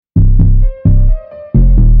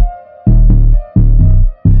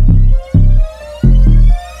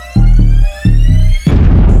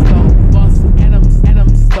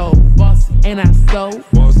Ain't I so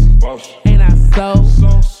bossy? Ain't I so?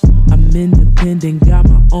 I'm independent, got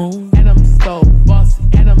my own, and I'm so bossy.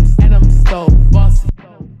 And I'm so bossy.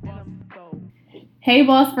 Hey,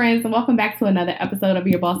 boss friends, and welcome back to another episode of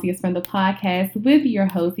Your Bossiest Friend, the podcast with your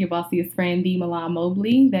host, your bossiest friend, D. Milan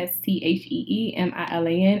Mobley. That's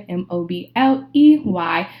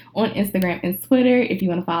TheeMilanMobley on Instagram and Twitter. If you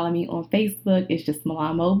want to follow me on Facebook, it's just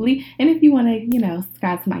Milan Mobley. And if you want to,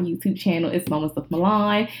 subscribe to my YouTube channel, it's Moments with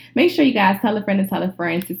Milan. Make sure you guys tell a friend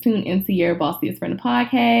to tune into Your Bossiest Friend, the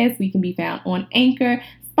podcast. We can be found on Anchor,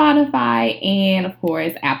 Spotify, and, of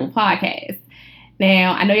course, Apple Podcasts.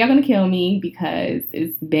 Now, I know y'all gonna kill me because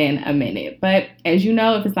it's been a minute, but as you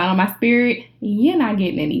know, if it's not on my spirit, you're not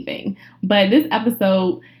getting anything. But this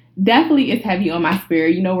episode definitely is heavy on my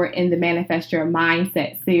spirit. We're in the Manifest Your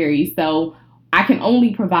Mindset series, so I can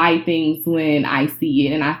only provide things when I see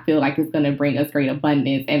it, and I feel like it's gonna bring us great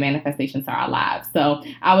abundance and manifestation to our lives. So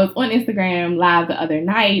I was on Instagram Live the other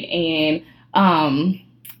night, and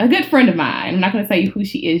a good friend of mine, I'm not going to tell you who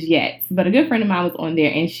she is yet, but a good friend of mine was on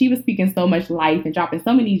there, and she was speaking so much life and dropping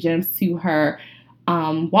so many gems to her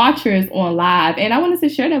watchers on live, and I wanted to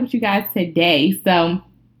share that with you guys today. So,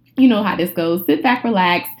 you know how this goes. Sit back,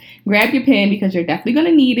 relax, grab your pen because you're definitely going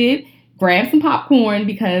to need it. Grab some popcorn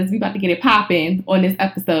because we're about to get it popping on this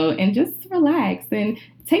episode, and just relax and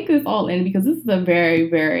take this all in because this is a very,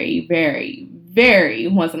 very, very, very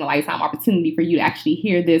once-in-a-lifetime opportunity for you to actually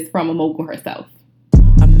hear this from a mogul herself.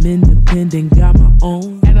 I'm independent, got my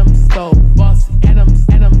own, and I'm so bossy, and I'm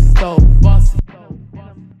so bossy.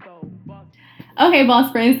 Okay,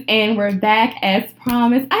 boss friends, and we're back as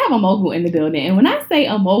promised. I have a mogul in the building, and when I say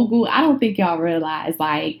a mogul, I don't think y'all realize,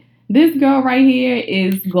 this girl right here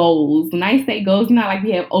is goals. When I say goals, like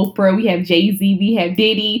we have Oprah, we have Jay-Z, we have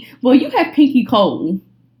Diddy. Well, you have Pinky Cole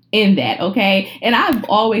in that, okay? And I've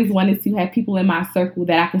always wanted to have people in my circle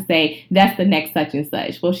that I can say, that's the next such and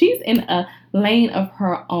such. Well, she's in a lane of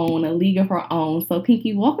her own, a league of her own. So,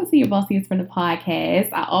 Pinky, welcome to Your Bossiest Friend, the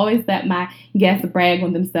podcast. I always let my guests brag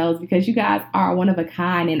on themselves because you guys are one of a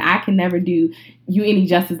kind, and I can never do you any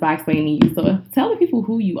justice by explaining you. So, tell the people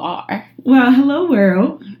who you are. Well, hello,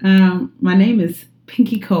 world. My name is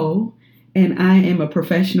Pinky Cole, and I am a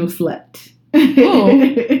professional slut.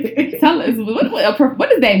 Tell us, what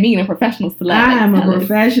does that mean, a professional slut? I am a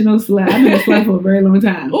professional slut. I've been a slut for a very long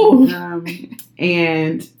time.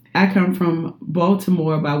 And I come from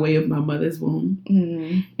Baltimore by way of my mother's womb.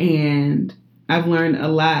 And I've learned a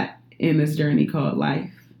lot in this journey called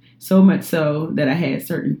life. So much so that I had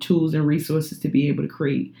certain tools and resources to be able to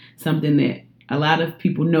create something that a lot of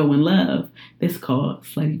people know and love that's called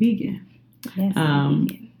Slutty Vegan. Yes,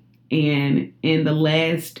 vegan. And in the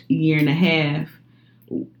last year and a half,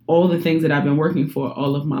 all the things that I've been working for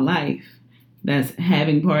all of my life, that's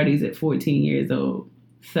having parties at 14 years old,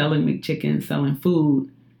 selling McChicken, selling food,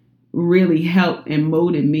 really helped and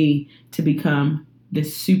molded me to become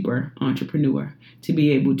this super entrepreneur, to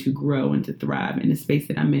be able to grow and to thrive in the space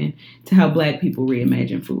that I'm in, to help Black people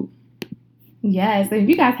reimagine food. Yes, if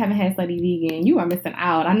you guys haven't had Slutty Vegan, you are missing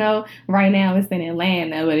out. I know right now it's in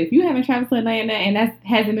Atlanta, but if you haven't traveled to Atlanta and that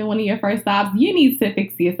hasn't been one of your first stops, you need to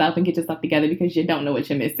fix yourself and get yourself together because you don't know what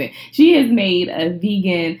you're missing. She has made a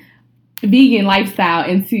vegan lifestyle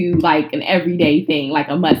into an everyday thing, like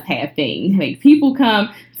a must-have thing. People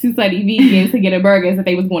come to Slutty Vegan to get a burger as if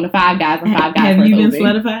they was going to Five Guys and Five Guys. Have you been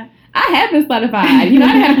slutified? I have been slutified. I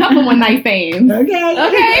had a couple one night stands.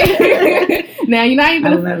 Okay. Now, I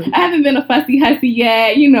haven't been a fussy hussy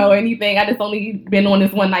yet, anything. I just only been on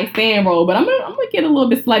this one night stand roll, but I'm gonna get a little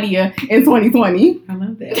bit sluttier in 2020. I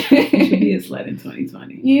love that. You should be a slut in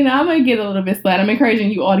 2020. I'm gonna get a little bit slut. I'm encouraging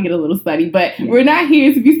you all to get a little slutty, but we're not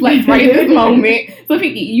here to be sluts right at this moment. So,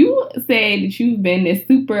 Pinky, you said that you've been this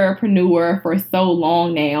superpreneur for so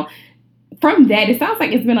long now. From that, it sounds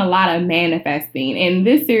like it's been a lot of manifesting. And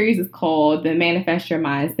this series is called the Manifest Your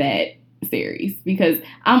Mindset series because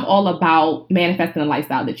I'm all about manifesting a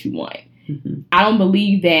lifestyle that you want. Mm-hmm. I don't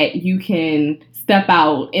believe that you can step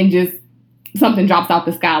out and just something drops out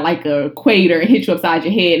the sky like a equator and hit you upside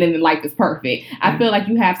your head and then life is perfect. I feel like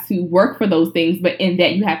you have to work for those things, but in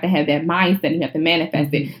that you have to have that mindset and you have to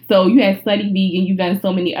manifest it. So you have Slutty Vegan, you've done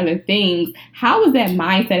so many other things. How was that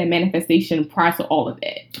mindset and manifestation prior to all of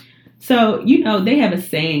that? So, they have a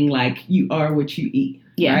saying you are what you eat,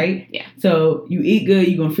 right? Yeah. So you eat good,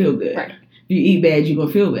 you're going to feel good. Right. You eat bad, you're going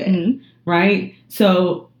to feel bad, mm-hmm. right?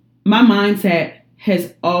 So my mindset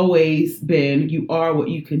has always been you are what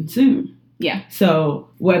you consume. Yeah. So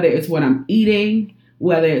whether it's what I'm eating,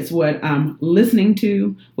 whether it's what I'm listening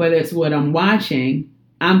to, whether it's what I'm watching,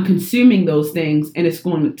 I'm consuming those things and it's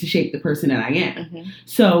going to shape the person that I am. Mm-hmm.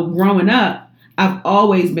 So growing up, I've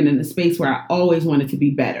always been in a space where I always wanted to be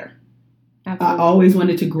better. Absolutely. I always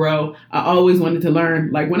wanted to grow. I always wanted to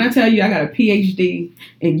learn. Like when I tell you I got a PhD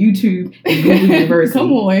in YouTube and Google University.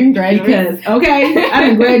 Come on, graduate. Because, okay, I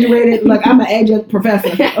done graduated. Look, I'm an adjunct professor.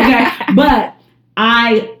 Okay. But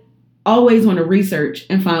I always want to research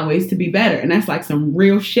and find ways to be better. And that's like some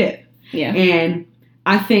real shit. Yeah. And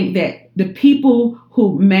I think that the people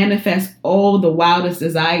who manifest all the wildest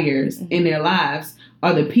desires in their lives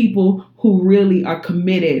are the people who really are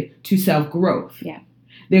committed to self-growth. Yeah.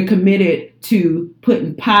 They're committed to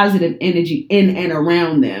putting positive energy in and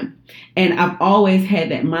around them. And I've always had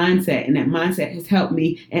that mindset, and that mindset has helped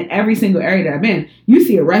me in every single area that I've been. You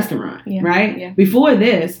see a restaurant, right? Yeah. Before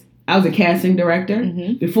this, I was a casting director.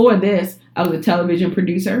 Mm-hmm. Before this, I was a television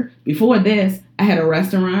producer. Before this, I had a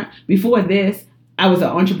restaurant. Before this, I was an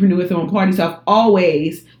entrepreneur throwing parties. So I've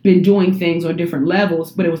always been doing things on different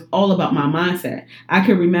levels, but it was all about my mindset. I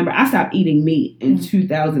can remember I stopped eating meat in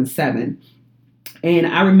 2007. And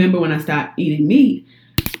I remember when I stopped eating meat,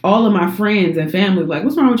 all of my friends and family were like,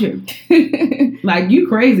 what's wrong with you? Like, you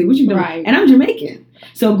crazy. What you doing? Right. And I'm Jamaican.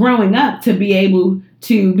 So growing up, to be able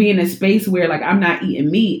to be in a space where like I'm not eating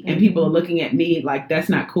meat and people are looking at me like, that's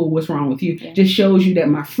not cool. What's wrong with you? Yeah. Just shows you that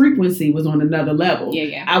my frequency was on another level.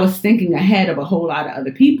 Yeah. I was thinking ahead of a whole lot of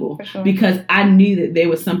other people For sure. because I knew that there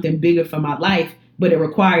was something bigger for my life, but it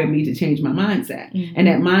required me to change my mindset. Mm-hmm. And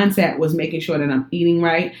that mindset was making sure that I'm eating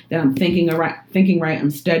right, that I'm thinking right,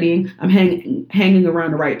 I'm studying, I'm hanging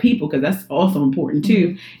around the right people, because that's also important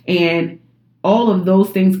too. And all of those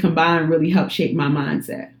things combined really help shape my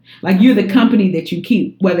mindset. Like you're the company that you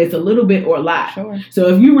keep, whether it's a little bit or a lot. Sure. So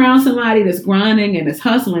if you're around somebody that's grinding and is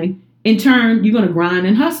hustling, in turn, you're going to grind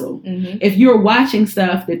and hustle. Mm-hmm. If you're watching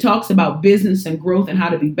stuff that talks about business and growth and how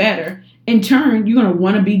to be better, in turn, you're going to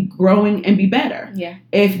want to be growing and be better. Yeah.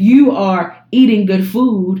 If you are eating good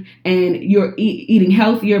food and you're eating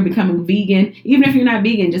healthier, becoming vegan, even if you're not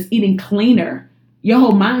vegan, just eating cleaner, your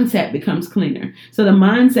whole mindset becomes cleaner. So the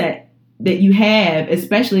mindset that you have,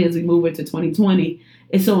 especially as we move into 2020,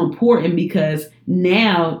 is so important because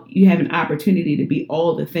now you have an opportunity to be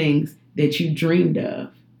all the things that you dreamed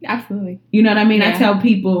of. Absolutely. You know what I mean? Yeah. I tell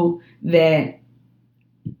people that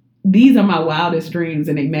these are my wildest dreams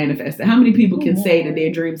and they manifested. How many people can say that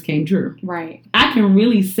their dreams came true? Right. I can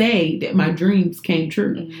really say that my dreams came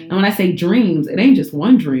true. Mm-hmm. And when I say dreams, it ain't just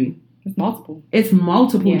one dream. It's multiple. It's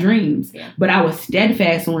multiple Yeah. dreams. Yeah. But I was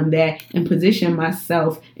steadfast on that and positioned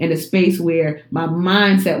myself in a space where my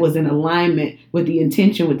mindset was in alignment with the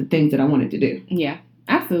intention, with the things that I wanted to do. Yeah.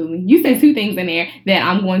 Absolutely. You said two things in there that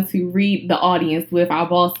I'm going to read the audience with our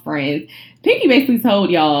boss friends. Pinky basically told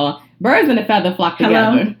y'all, birds and a feather flock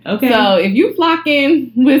together. Hello? Okay. So if you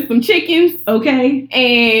flocking with some chickens Okay.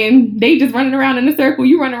 and they just running around in a circle,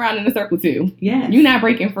 you run around in a circle too. Yes. You're not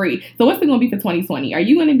breaking free. So what's it going to be for 2020? Are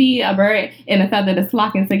you going to be a bird and a feather that's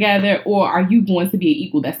flocking together, or are you going to be an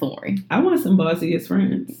eagle that's soaring? I want some bossiest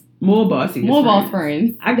friends. More bossiest More friends. boss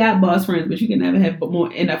friends. I got boss friends, but you can never have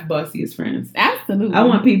enough bossiest friends. Absolutely. I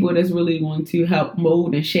want people that's really going to help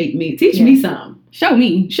mold and shape me. Teach Yeah. me something. Show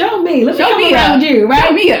me. Show me. Let me Show come me around up. you, right?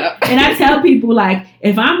 Show me up. And I tell people, like,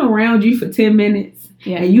 if I'm around you for 10 minutes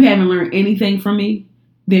Yeah. and you haven't learned anything from me,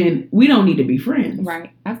 then we don't need to be friends.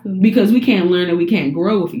 Right. Absolutely. Because we can't learn and we can't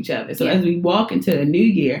grow with each other. So Yeah. as we walk into the new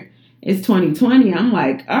year, it's 2020, I'm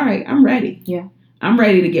like, all right, I'm ready. Yeah. I'm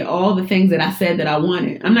ready to get all the things that I said that I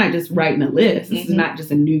wanted. I'm not just writing a list. This is Mhm. not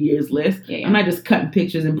just a New Year's list. Yeah. I'm not just cutting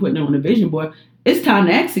pictures and putting it on a vision board. It's time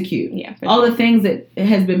to execute. Yeah. for All sure. the things that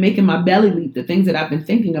has been making my belly leap, the things that I've been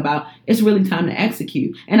thinking about, it's really time to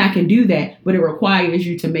execute. And I can do that, but it requires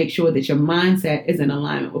you to make sure that your mindset is in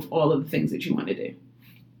alignment with all of the things that you want to do.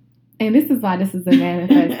 And this is why this is a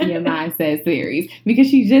Manifest Your Mindset series, because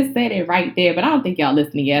she just said it right there, but I don't think y'all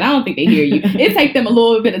listening yet. I don't think they hear you. It takes them a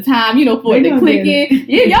little bit of time, for it They to gonna click get in.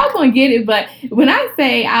 Yeah, y'all gonna get it. But when I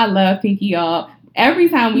say I love Pinky, y'all, every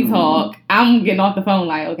time we talk, I'm getting off the phone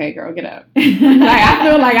like, okay, girl, get up. Like, I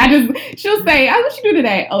feel like she'll say, what you do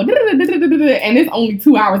today? Oh, and it's only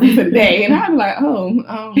 2 hours into the day. And I'm like,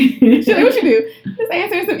 what you do? Just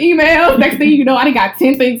answering some emails. Next thing you know, I done got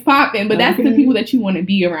 10 things popping. But that's the Okay. people that you want to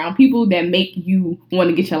be around. People that make you want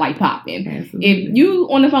to get your life popping. Absolutely. If you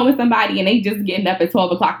on the phone with somebody and they just getting up at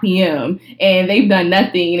 12 o'clock p.m. and they've done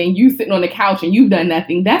nothing, and you sitting on the couch and you've done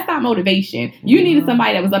nothing, that's not motivation. You needed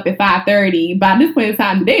somebody that was up at 5:30. By this point in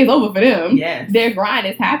time, the day is over for them. Yes. Their grind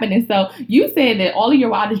is happening. So you said that all of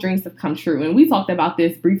your wildest dreams have come true. And we talked about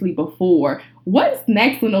this briefly before. What's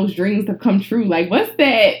next when those dreams have come true? Like, what's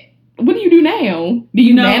What do you do now? Do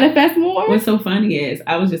you manifest more? What's so funny is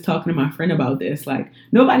I was just talking to my friend about this. Like,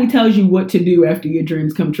 nobody tells you what to do after your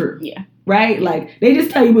dreams come true. Yeah. Right? Like, they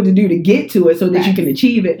just tell you what to do to get to it so that you can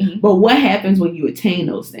achieve it. Mm-hmm. But what happens when you attain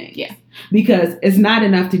those things? Yeah. Because it's not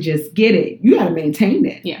enough to just get it. You got to maintain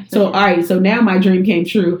it. Yeah. So, all right. So now my dream came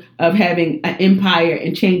true of having an empire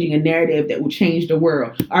and changing a narrative that will change the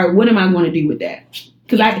world. All right. What am I going to do with that?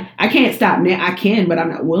 Because I can't stop now. I can, but I'm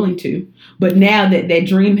not willing to. But now that that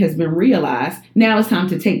dream has been realized, now it's time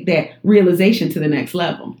to take that realization to the next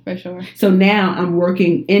level. For sure. So now I'm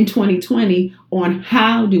working in 2020 on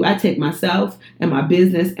how do I take myself and my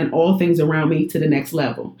business and all things around me to the next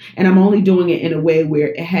level. And I'm only doing it in a way where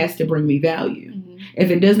it has to bring me value. Mm-hmm.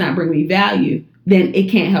 If it does not bring me value, then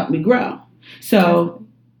it can't help me grow. So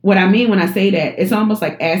what I mean when I say that, it's almost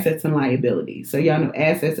like assets and liabilities. So y'all know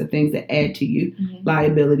assets are things that add to you. Mm-hmm.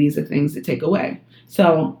 Liabilities are things that take away.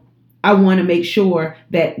 So I want to make sure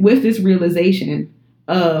that with this realization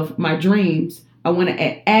of my dreams, I want to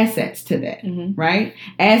add assets to that, right?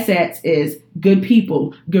 Assets is good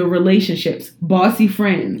people, good relationships, bossy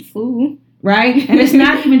friends. Ooh. Right? And it's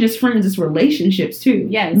not even just friends, it's relationships too.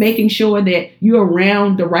 Yes. Making sure that you're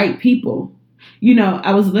around the right people. You know,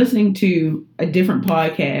 I was listening to a different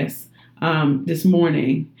podcast this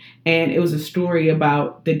morning, and it was a story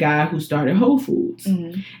about the guy who started Whole Foods.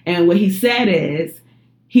 Mm-hmm. And what he said is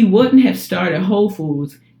he wouldn't have started Whole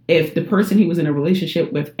Foods if the person he was in a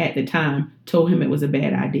relationship with at the time told him it was a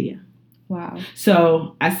bad idea. Wow.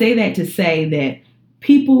 So I say that to say that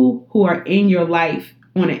people who are in your life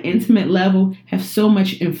on an intimate level have so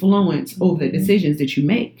much influence over the decisions that you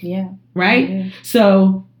make. Yeah. Right? Yeah.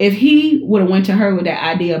 So if he would have went to her with that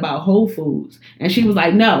idea about Whole Foods and she was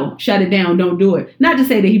like, no, shut it down, don't do it. Not to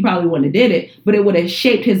say that he probably wouldn't have did it, but it would have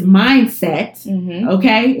shaped his mindset. Mm-hmm.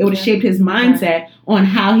 Okay? It would have shaped his mindset on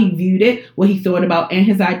how he viewed it, what he thought about, and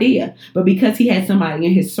his idea. But because he had somebody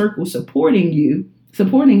in his circle supporting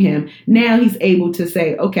him, now he's able to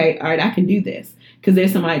say, okay, all right, I can do this. Because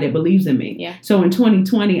there's somebody that believes in me. Yeah. So in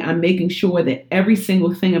 2020, I'm making sure that every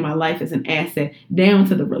single thing in my life is an asset down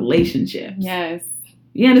to the relationships. Yes.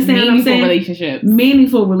 You understand what I'm saying?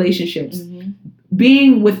 Meaningful relationships. Mm-hmm.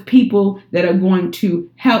 Being with people that are going to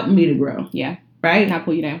help me to grow. Yeah. Right? Not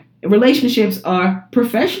pull you down. Relationships are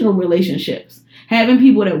professional relationships. Having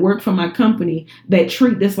people that work for my company that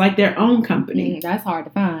treat this like their own company. That's hard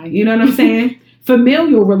to find. You know what I'm saying?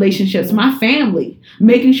 Familial relationships, my family,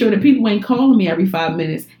 making sure that people ain't calling me every 5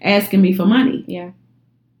 minutes asking me for money. Yeah.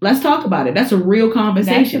 Let's talk about it. That's a real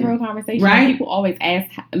conversation. That's a real conversation. Right? People always ask,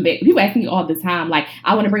 people ask me all the time, like,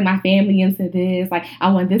 I want to bring my family into this. Like,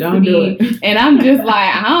 I want this to be. And I'm just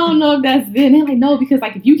like, I don't know if that's good. And they're like, no, because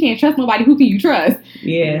like, if you can't trust nobody, who can you trust?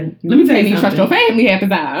 Yeah. Let me tell you something. Trust your family half the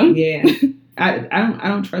time. Yeah. I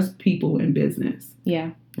don't trust people in business. Yeah.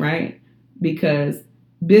 Right? Because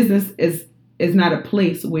business is not a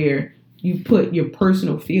place where you put your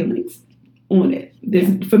personal feelings on it.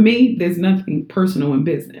 For me, there's nothing personal in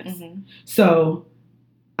business. Mm-hmm. So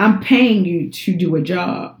I'm paying you to do a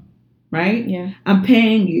job, right? Yeah. I'm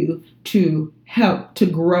paying you to help to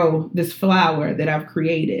grow this flower that I've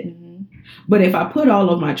created. Mm-hmm. But if I put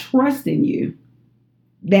all of my trust in you,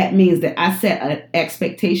 that means that I set an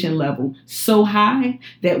expectation level so high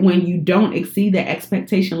that when you don't exceed that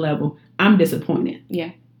expectation level, I'm disappointed.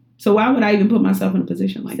 Yeah. So why would I even put myself in a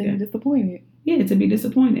position like that? To be disappointed. Yeah, to be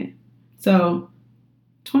disappointed. So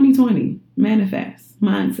 2020, manifest,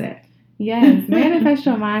 mindset. Yes, manifest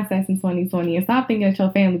your mindsets in 2020 and stop thinking that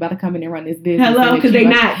your family about to come in and run this business. Hello, because they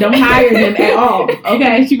not. Don't hire them at all.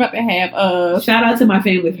 Okay, she about to have shout out to my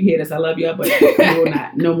family if you hear this. I love y'all, but you will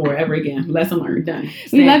not. No more ever again. Lesson learned. Done.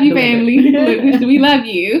 We love you, family. We love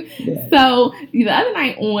you. Yes. So the other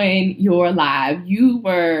night on your live, you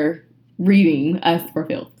were reading Us for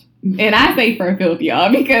Filth. And I say for filth,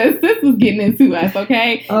 y'all, because this was getting into us,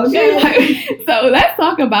 okay? Okay. So let's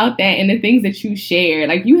talk about that and the things that you shared.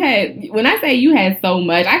 Like you had, when I say you had so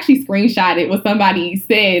much, I actually screenshotted what somebody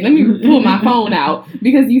said. Let me pull my phone out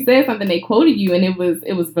because you said something, they quoted you, and it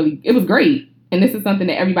was great. And this is something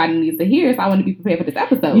that everybody needs to hear, so I want to be prepared for this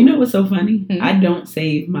episode. You know what's so funny? Mm-hmm. I don't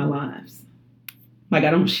save my lives. Like, I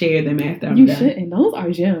don't share them after I'm done. You shouldn't. Those are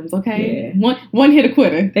gems, okay? Yeah. One hit a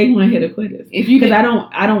quitter. They one hit a quitter. Because I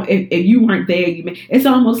don't. If you weren't there, it's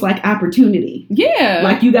almost like opportunity. Yeah.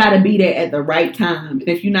 Like you got to be there at the right time. And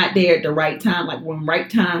if you're not there at the right time, like when right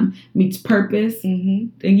time meets purpose,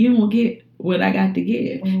 then you won't get what I got to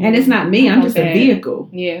give. And it's not me. I'm just a vehicle.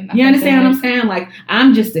 Yeah. You understand what I'm saying? Like,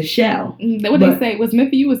 I'm just a shell. What they say, what's meant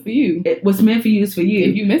for you was for you. What's meant for you is for you.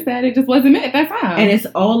 If you missed that, it just wasn't meant at that time. And it's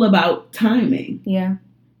all about timing. Yeah.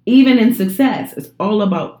 even in success, it's all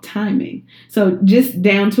about timing. So just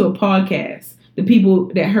down to a podcast, the people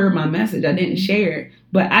that heard my message, I didn't share it,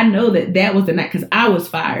 but I know that was the night because I was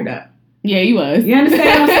fired up. Yeah, you was. You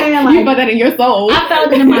understand what I'm saying? Like, you felt that in your soul. I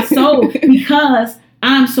felt it in my soul because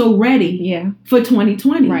I'm so ready for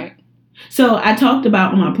 2020. Right. So I talked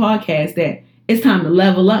about on my podcast that it's time to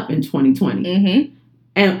level up in 2020. Mm-hmm.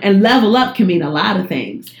 And level up can mean a lot of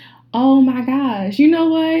things. Oh my gosh. You know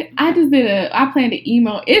what? I planned an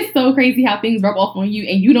email. It's so crazy how things rub off on you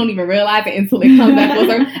and you don't even realize it until it comes back.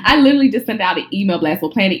 I literally just sent out an email blast.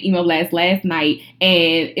 Planned an email blast last night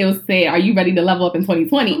and it was said, are you ready to level up in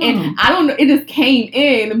 2020? And I don't know, it just came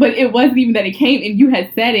in, but it wasn't even that it came and you had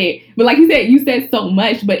said it. But like you said so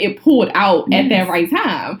much, but it pulled out at that right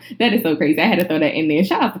time. That is so crazy. I had to throw that in there.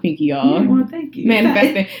 Shout out to Pinky, y'all. Yeah, well, thank you.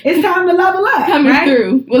 Manifesting. It's time to level up. Coming right?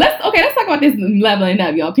 through. Well, let's talk about this leveling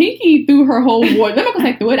up, y'all. Pinky threw her whole ward. Let me go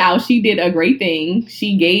say threw it out. She did a great thing.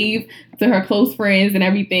 She gave to her close friends and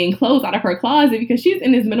everything clothes out of her closet because she's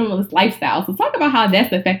in this minimalist lifestyle. So talk about how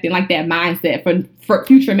that's affecting like that mindset for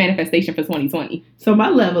future manifestation for 2020. So my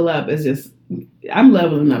level up is just, I'm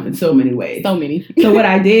leveling up in so many ways. So many. So what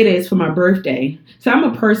I did is for my birthday. So I'm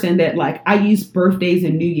a person that like, I use birthdays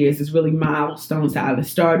and New Year's as really milestones to either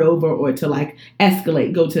start over or to like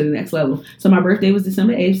escalate, go to the next level. So my birthday was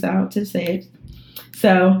December 8th, so out to say.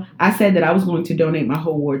 So I said that I was going to donate my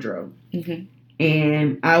whole wardrobe. Mm-hmm.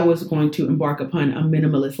 And I was going to embark upon a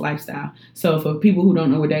minimalist lifestyle. So for people who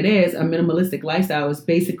don't know what that is, a minimalistic lifestyle is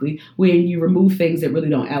basically when you remove things that really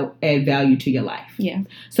don't add value to your life. Yeah.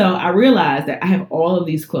 So I realized that I have all of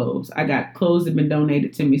these clothes. I got clothes that have been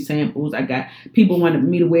donated to me, samples. I got people wanted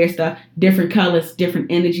me to wear stuff, different colors, different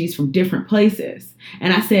energies from different places.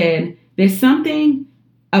 And I said, there's something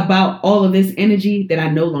about all of this energy that I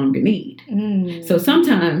no longer need. So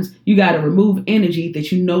sometimes you got to remove energy that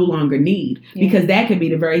you no longer need because that could be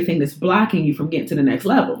the very thing that's blocking you from getting to the next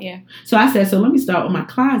level. Yeah. So I said, so let me start with my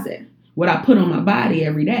closet, what I put on my body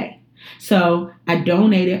every day. So I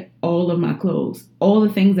donated all of my clothes, all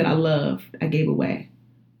the things that I loved, I gave away.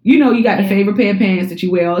 You know, you got the favorite pair of pants that you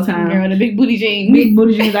wear all the time. Girl, the big booty jeans. Big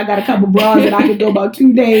booty jeans. I got a couple bras that I could go about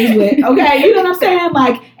 2 days with. Okay, you know what I'm saying?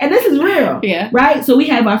 Like, and this is real. Yeah. Right? So we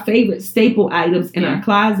have our favorite staple items in our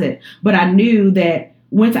closet. But I knew that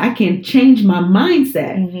once I can change my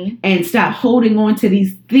mindset and stop holding on to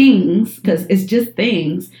these things, because it's just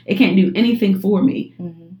things, it can't do anything for me.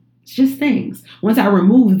 It's just things. Once I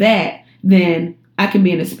remove that, then I can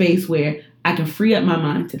be in a space where I can free up my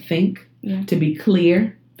mind to think, to be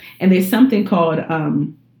clear. And there's something called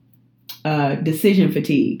decision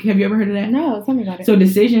fatigue. Have you ever heard of that? No, tell me about it. So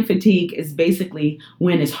decision fatigue is basically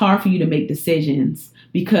when it's hard for you to make decisions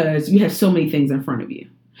because you have so many things in front of you.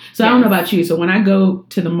 So I don't know about you. So when I go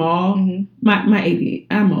to the mall, my AD,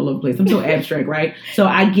 I'm all over the place. I'm so abstract, right? So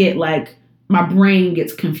I get like, my brain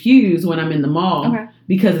gets confused when I'm in the mall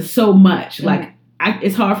because it's so much. Like,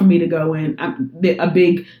 it's hard for me to go in a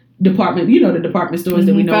big department, you know, the department stores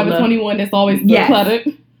that we know. Forever 21, that's always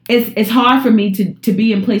cluttered. It's hard for me to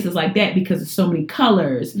be in places like that because it's so many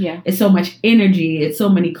colors. Yeah. It's so much energy. It's so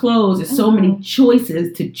many clothes. It's so many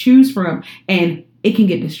choices to choose from. And it can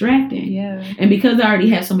get distracting. Yeah. And because I already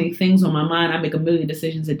have so many things on my mind, I make a million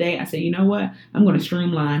decisions a day. I say, you know what? I'm going to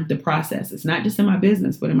streamline the process. It's not just in my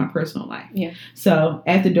business, but in my personal life. Yeah. So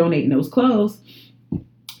after donating those clothes,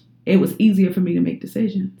 it was easier for me to make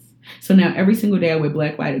decisions. So now every single day I wear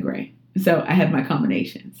black, white, or gray. So I have my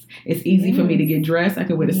combinations. It's easy for me to get dressed. I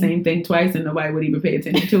can wear the same thing twice and nobody would even pay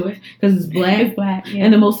attention to it because it's black. It's black, yeah.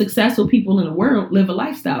 And the most successful people in the world live a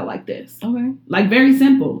lifestyle like this. Okay. Like very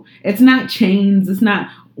simple. It's not chains. It's not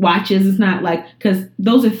watches. It's not like, because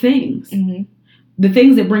those are things. Mm-hmm. The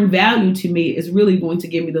things that bring value to me is really going to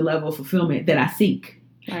give me the level of fulfillment that I seek.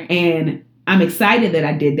 Right. And I'm excited that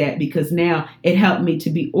I did that because now it helped me to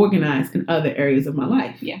be organized in other areas of my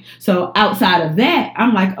life. Yeah. So outside of that,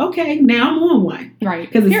 I'm like, okay, now I'm on one.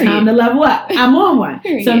 Right. Because it's time to level up. I'm on one.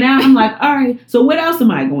 Period. So now I'm like, all right, so what else am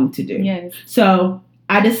I going to do? Yes. So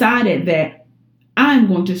I decided that I'm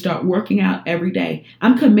going to start working out every day.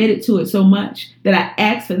 I'm committed to it so much that I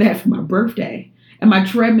asked for that for my birthday. And my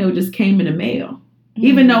treadmill just came in the mail. Mm-hmm.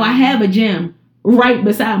 Even though I have a gym right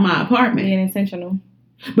beside my apartment. Being intentional.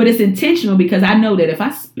 But it's intentional because I know that if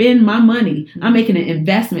I spend my money, I'm making an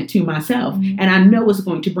investment to myself. Mm-hmm. And I know it's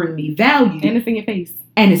going to bring me value. And it's in your face.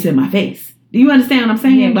 And it's in my face. Do you understand what I'm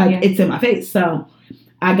saying? Yeah, it's in my face. So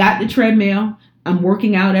I got the treadmill. I'm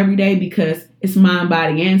working out every day because it's mind,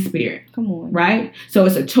 body, and spirit. Come on. Right? So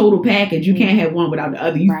it's a total package. You can't have one without the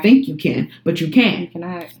other. You think you can, but you can't. You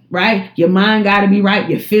cannot. Right? Your mind got to be right.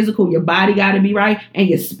 Your physical, your body got to be right. And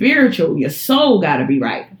your spiritual, your soul got to be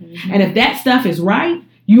right. Mm-hmm. And if that stuff is right,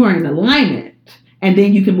 You are in alignment. And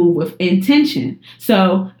then you can move with intention.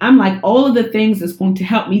 So I'm like, all of the things that's going to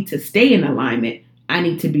help me to stay in alignment, I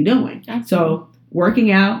need to be doing. Absolutely. So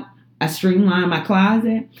working out, I streamlined my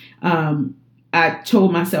closet. I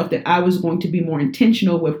told myself that I was going to be more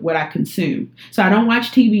intentional with what I consume. So I don't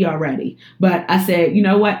watch TV already. But I said, you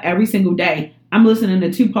know what? Every single day, I'm listening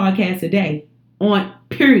to 2 podcasts a day on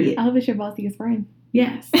period. I hope it's your bossiest friend.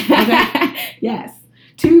 Yes. Okay. Yes.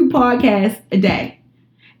 2 podcasts a day.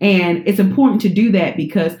 And it's important to do that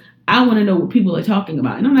because I want to know what people are talking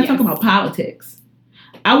about. And I'm not talking about politics.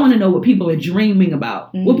 I want to know what people are dreaming about,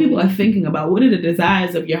 what people are thinking about, what are the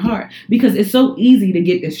desires of your heart. Because it's so easy to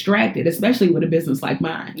get distracted, especially with a business like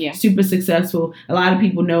mine. Yeah. Super successful. A lot of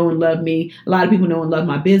people know and love me. A lot of people know and love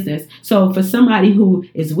my business. So for somebody who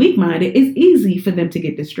is weak-minded, it's easy for them to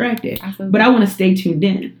get distracted. Absolutely. But I want to stay tuned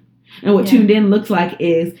in. And what tuned in looks like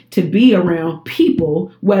is to be around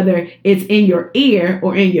people, whether it's in your ear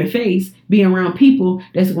or in your face, be around people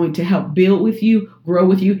that's going to help build with you, grow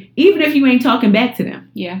with you, even if you ain't talking back to them.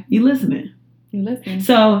 Yeah. You listening. You listening.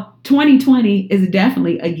 So 2020 is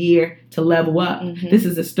definitely a year to level up. Mm-hmm. This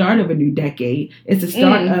is the start of a new decade. It's the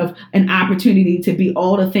start of an opportunity to be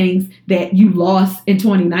all the things that you lost in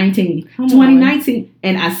 2019. 2019,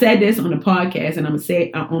 and I said this on the podcast, and I'm going to say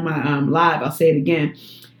it on my live, I'll say it again.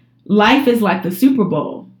 Life is like the Super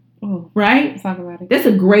Bowl, right? Let's talk about it. That's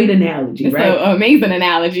a great analogy, it's right? An amazing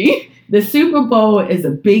analogy. The Super Bowl is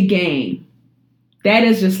a big game. That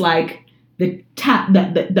is just like the top,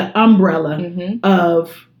 the umbrella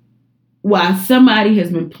of why somebody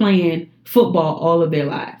has been playing football all of their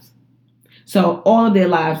lives. So all of their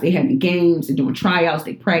lives, they having games, they're doing tryouts,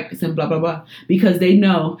 they practice and blah, blah, blah. Because they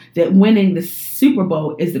know that winning the Super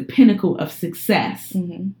Bowl is the pinnacle of success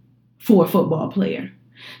for a football player.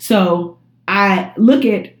 So I look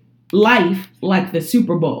at life like the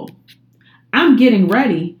Super Bowl. I'm getting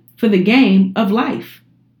ready for the game of life.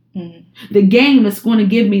 The game that's going to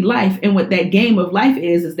give me life. And what that game of life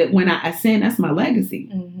is that when I ascend, that's my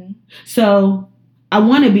legacy. So I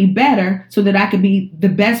want to be better so that I could be the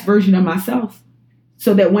best version of myself.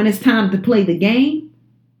 So that when it's time to play the game,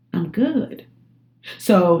 I'm good.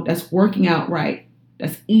 So that's working out right.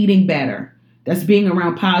 That's eating better. That's being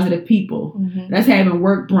around positive people. That's having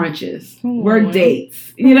work brunches, work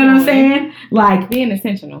dates. You know what I'm saying? Like being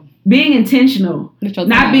intentional. Being intentional.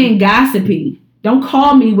 Not being gossipy. Don't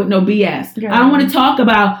call me with no BS. Girl. I don't want to talk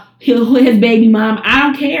about his baby mom. I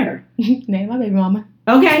don't care. Name my baby mama.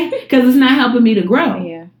 Okay? Because it's not helping me to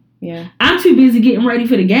grow. Yeah. I'm too busy getting ready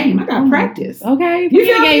for the game. I got practice. Okay. Put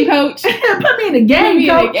me in the game, coach. Put me in the game,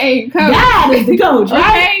 coach. In the game, coach. God is the coach,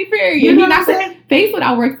 right? Okay, period. You know what I'm saying? Faith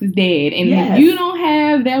without works is dead. And if you don't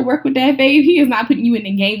have that work with that faith, he is not putting you in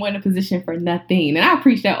the game winning position for nothing. And I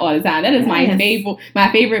preach that all the time. That is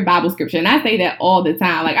my favorite Bible scripture. And I say that all the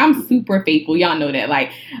time. Like, I'm super faithful. Y'all know that.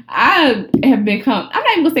 Like, I have become, I'm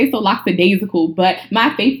not even going to say so lackadaisical, but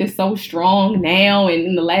my faith is so strong now and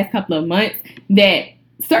in the last couple of months that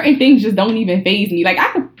certain things just don't even faze me. Like,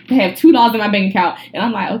 I could have $2 in my bank account, and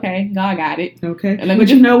I'm like, okay, God got it. Okay. But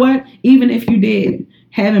you know what? Even if you did,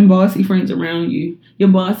 having bossy friends around you, your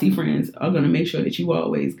bossy friends are going to make sure that you are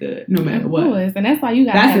always good, no matter what. Of course. And that's why you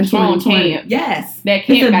got to have a strong camp. Yes. That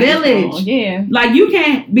camp it's a village. Yeah. Like, you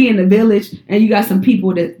can't be in the village and you got some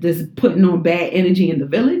people that's putting on bad energy in the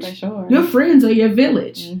village. For sure. Your friends are your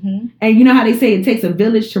village. And you know how they say it takes a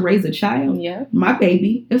village to raise a child? Yeah. My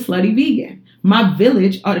baby is slutty vegan. My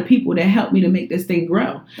village are the people that help me to make this thing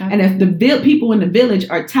grow. And if the people in the village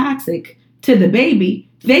are toxic to the baby,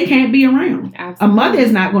 they can't be around. Absolutely. A mother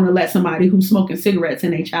is not going to let somebody who's smoking cigarettes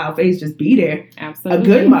in their child's face just be there. Absolutely. A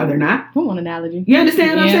good mother, not. Come on, analogy. You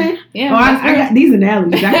understand what I'm saying? Yeah. I got these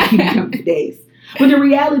analogies. I can keep coming for days. But the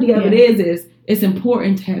reality of it is it's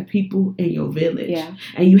important to have people in your village. Yeah.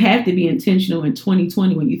 And you have to be intentional in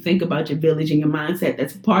 2020 when you think about your village and your mindset.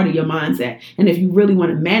 That's part of your mindset. And if you really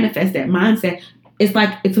want to manifest that mindset, it's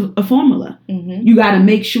like it's a formula. You got to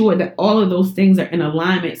make sure that all of those things are in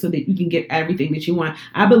alignment so that you can get everything that you want.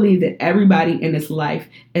 I believe that everybody in this life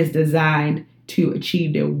is designed to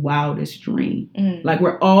achieve their wildest dream. Like,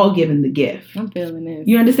 we're all given the gift. I'm feeling this.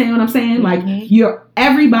 You understand what I'm saying? Like,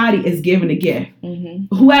 everybody is given a gift.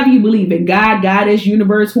 Whoever you believe in, God, Goddess,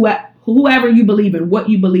 universe, whoever you believe in, what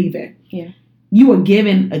you believe in. Yeah. You are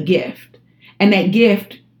given a gift. And that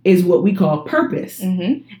gift is what we call purpose.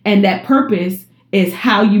 And that purpose is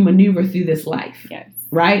how you maneuver through this life. Yes.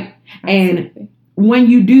 Right? Absolutely. And when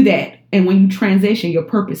you do that and when you transition, your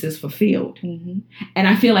purpose is fulfilled. And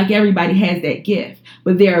I feel like everybody has that gift.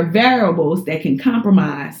 But there are variables that can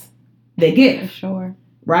compromise the gift. For sure.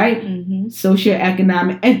 Right?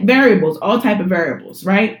 Socioeconomic and variables, all type of variables,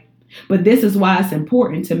 right? But this is why it's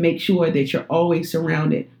important to make sure that you're always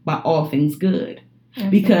surrounded by all things good.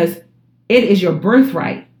 Absolutely. Because it is your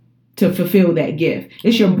birthright to fulfill that gift.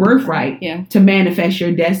 It's your birthright to manifest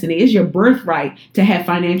your destiny. It's your birthright to have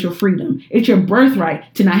financial freedom. It's your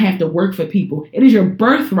birthright to not have to work for people. It is your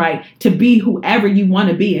birthright to be whoever you want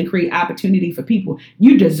to be and create opportunity for people.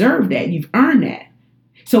 You deserve that. You've earned that.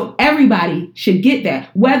 So everybody should get that,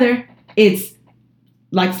 whether it's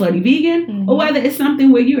like Slutty Vegan or whether it's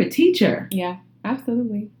something where you're a teacher. Yeah,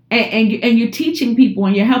 absolutely. And you're teaching people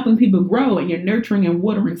and you're helping people grow and you're nurturing and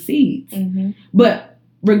watering seeds. But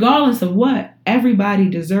regardless of what, everybody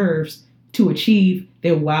deserves to achieve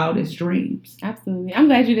their wildest dreams. Absolutely. I'm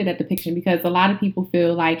glad you did that depiction, because a lot of people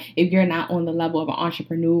feel like if you're not on the level of an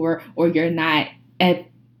entrepreneur or you're not at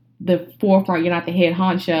the forefront, you're not the head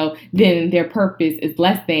honcho, then their purpose is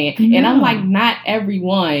less than. No. And I'm like, not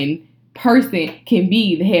everyone person can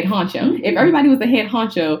be the head honcho. If everybody was the head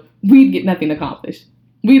honcho, we'd get nothing accomplished.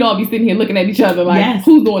 We'd all be sitting here looking at each other like,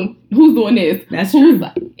 who's doing this? That's who's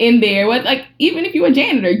true. In there? What, like, even if you're a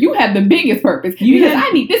janitor, you have the biggest purpose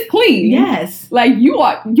I need this clean. Yes. Like you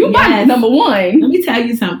might be number one. Let me tell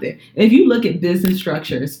you something. If you look at business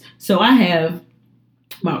structures, so I have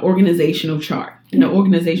my organizational chart.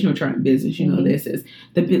 Organizational chart in business, this is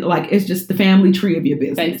it's just the family tree of your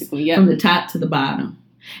business. Basically, from the top to the bottom.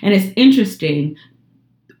 And it's interesting.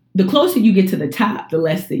 The closer you get to the top, the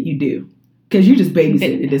less that you do. Because you just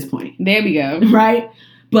babysit at this point. There we go. Right?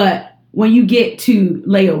 But when you get to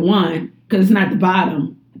layer 1, because it's not the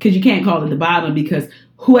bottom, because you can't call it the bottom, because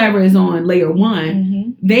whoever is on layer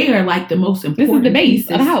 1, they are like the most important. This is the base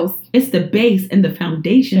pieces. of the house. It's the base and the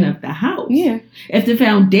foundation of the house. Yeah. If the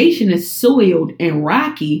foundation is soiled and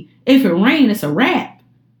rocky, if it rains, it's a wrap.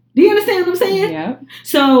 Do you understand what I'm saying? Yeah.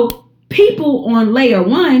 So people on layer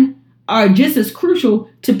 1 are just as crucial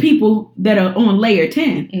to people that are on layer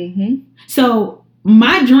 10. So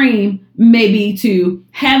my dream may be to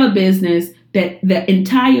have a business that the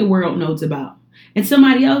entire world knows about. And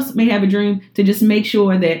somebody else may have a dream to just make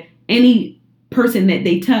sure that any person that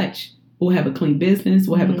they touch will have a clean business,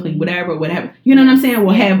 will have a clean whatever. You know what I'm saying?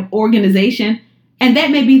 Will have organization. And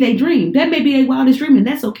that may be their dream. That may be their wildest dream, and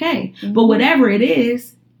that's okay. But whatever it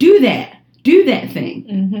is, do that. Do that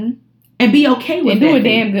thing. And be okay with it. And do it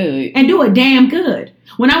damn good. And do it damn good.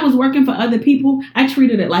 When I was working for other people, I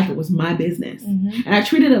treated it like it was my business. And I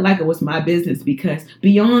treated it like it was my business because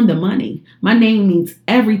beyond the money, my name means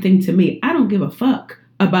everything to me. I don't give a fuck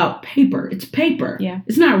about paper. It's paper. Yeah.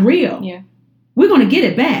 It's not real. Yeah. We're going to get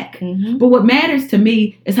it back. But what matters to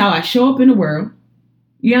me is how I show up in the world.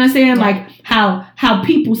 You understand? Yeah. Like how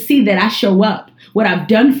people see that I show up, what I've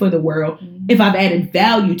done for the world, if I've added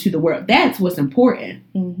value to the world. That's what's important.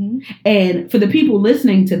 And for the people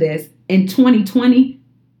listening to this in 2020,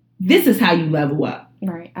 this is how you level up.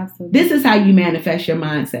 Right, absolutely. This is how you manifest your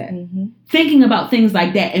mindset. Thinking about things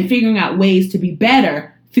like that and figuring out ways to be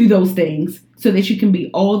better through those things so that you can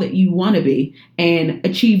be all that you want to be and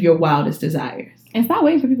achieve your wildest desires. And stop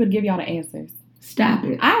waiting for people to give y'all the answers. Stop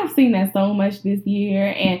it. I've seen that so much this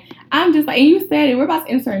year, and I'm just like, and you said it, we're about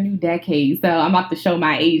to enter a new decade, so I'm about to show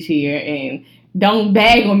my age here, and don't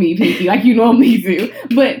bag on me, Pinky, like you normally do.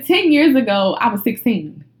 But 10 years ago, I was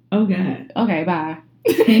 16. Oh, God. Okay, bye.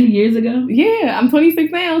 10 years ago? Yeah, I'm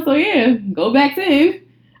 26 now, so yeah, go back 10.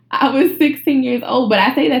 I was 16 years old, but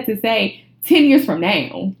I say that to say 10 years from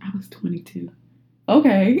now. I was 22.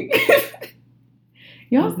 Okay.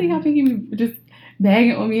 Y'all see how Pinky was just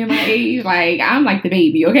bagging on me in my age? Like, I'm like the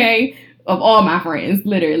baby, okay? Of all my friends,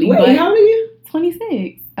 literally. Wait, but how old are you?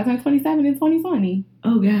 26. I turned 27 in 2020.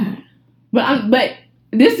 Oh, God. But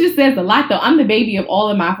this just says a lot, though. I'm the baby of all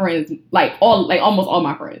of my friends, almost all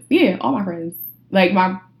my friends. Yeah, all my friends.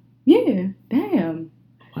 Damn.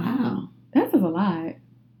 Wow. That says a lot.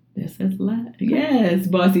 That says a lot. Yes,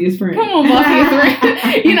 Bossy's friend. Come on, Bossy's friend.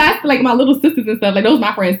 I feel like my little sisters and stuff, like those are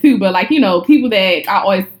my friends too, but people that I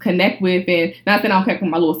always connect with, and not saying I don't connect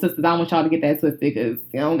with my little sisters, I don't want y'all to get that twisted because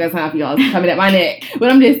I don't got time for y'all coming at my neck.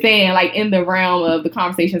 But I'm just saying, like, in the realm of the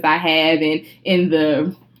conversations I have and in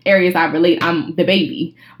the areas I relate, I'm the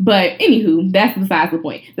baby. But anywho, that's besides the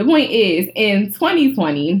point. The point is, in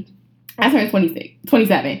 2020, I turned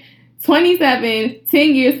 27. 27,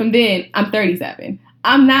 10 years from then, I'm 37.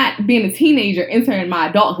 I'm not being a teenager entering my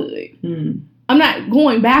adulthood. I'm not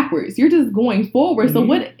going backwards. You're just going forward. So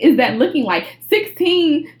what is that looking like?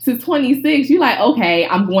 16 to 26, you're like, okay,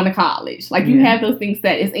 I'm going to college. Like, you have those things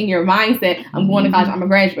that is in your mindset. I'm going to college. I'm going to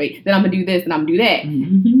graduate. Then I'm going to do this and I'm going to do that.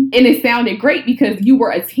 And it sounded great because you were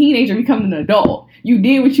a teenager becoming an adult. You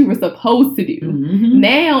did what you were supposed to do.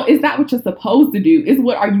 Now, it's not what you're supposed to do. It's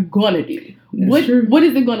what are you going to do? That's true. What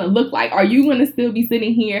is it going to look like? Are you going to still be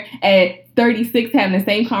sitting here at 36 having the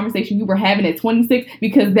same conversation you were having at 26?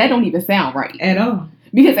 Because that don't even sound right. At all.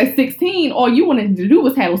 Because at 16, all you wanted to do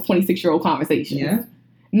was have those 26-year-old conversations. Yeah.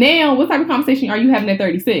 Now, what type of conversation are you having at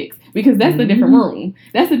 36? Because that's a different room.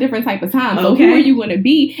 That's a different type of time. So who are you going to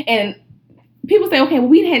be? And people say, okay, well,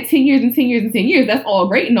 we had 10 years and 10 years and 10 years. That's all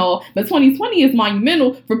great and all. But 2020 is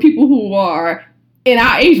monumental for people who are in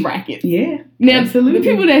our age bracket. Yeah. Now, absolutely. the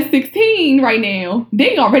people that's 16 right now,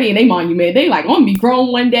 they already in their monument. They like, I'm going to be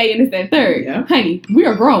grown one day and this, that, third. Yeah. Honey, we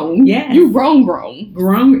are grown. Yes. You grown.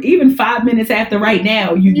 Grown. Even 5 minutes after right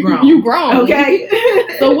now, you grown. You grown. Okay.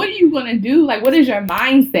 So what are you going to do? Like, what is your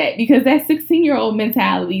mindset? Because that 16-year-old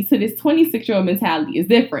mentality to this 26-year-old mentality is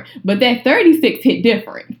different. But that 36 hit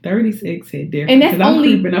different. 36 hit different. And that's I'm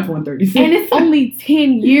only creeping up on 36. And it's only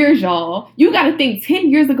 10 years, y'all. You got to think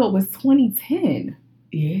 10 years ago was 2010.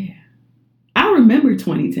 Yeah. I remember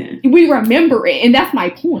 2010. We remember it, and that's my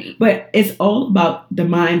point. But it's all about the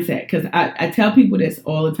mindset, because I tell people this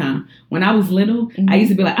all the time. When I was little, I used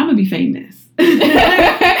to be like, I'm going to be famous.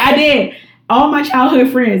 I did. All my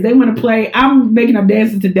childhood friends, they want to play. I'm making up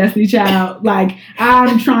dances to Destiny Child. Like,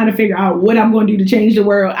 I'm trying to figure out what I'm going to do to change the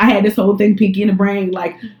world. I had this whole thing, Pinky in the Brain.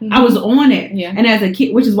 Like, I was on it. Yeah. And as a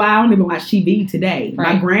kid, which is why I don't even watch TV today.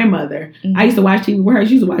 Right. My grandmother, I used to watch TV with her.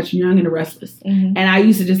 She used to watch Young and the Restless. And I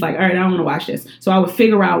used to just like, all right, I don't want to watch this. So I would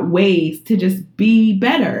figure out ways to just be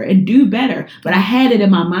better and do better. But I had it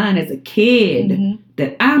in my mind as a kid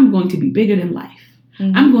that I'm going to be bigger than life.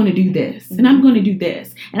 I'm going to do this and I'm going to do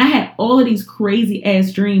this. And I had all of these crazy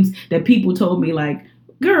ass dreams that people told me like,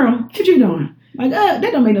 girl, what you doing? Like, that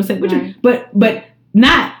don't make no sense. Right. But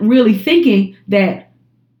not really thinking that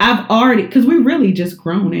I've already, because we're really just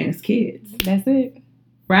grown ass kids. That's it.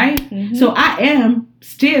 Right? So I am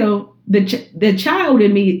still, the child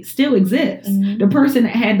in me still exists. The person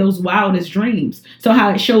that had those wildest dreams. So how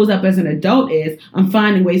it shows up as an adult is I'm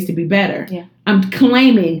finding ways to be better. Yeah. I'm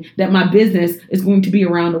claiming that my business is going to be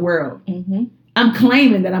around the world. I'm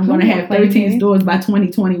claiming that I'm going to have 13 stores by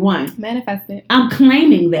 2021. Manifest it. I'm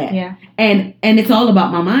claiming that. Yeah. And it's all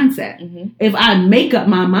about my mindset. If I make up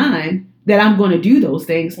my mind that I'm going to do those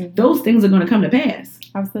things are going to come to pass.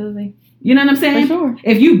 Absolutely. You know what I'm saying? For sure.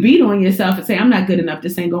 If you beat on yourself and say, I'm not good enough,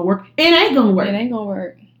 this ain't going to work, it ain't going to work. It ain't going to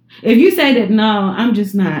work. If you say that, no, I'm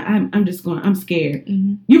just not, I'm scared.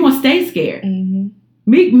 You're going to stay scared.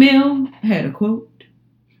 Meek Mill had a quote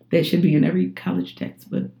that should be in every college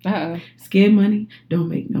textbook. Scared money don't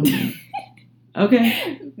make no money.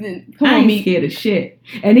 Okay? I ain't scared of shit.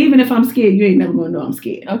 And even if I'm scared, you ain't never going to know I'm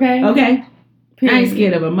scared. Okay? Okay? Period. I ain't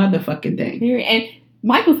scared of a motherfucking thing. Period. And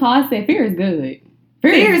Michael Todd said fear is good.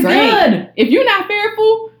 Fear is good. If you're not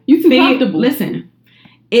fearful, you're too comfortable. Listen,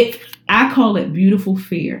 I call it beautiful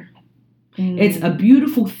fear. It's a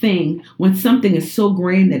beautiful thing when something is so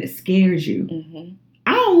grand that it scares you.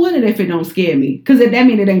 I don't want it if it don't scare me, because that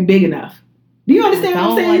means it ain't big enough. Do you understand what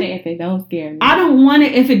I'm saying? I don't want it if it don't scare me. I don't want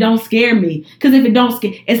it if it don't scare me, because if it don't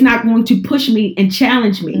scare, it's not going to push me and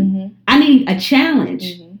challenge me. I need a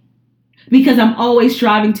challenge because I'm always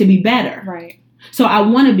striving to be better. Right. So I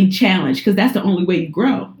want to be challenged, because that's the only way you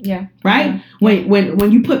grow. Yeah. Right? Yeah.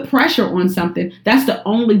 When you put pressure on something, that's the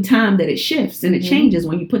only time that it shifts and it changes,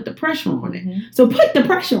 when you put the pressure on it. So put the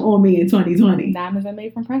pressure on me in 2020. Diamonds are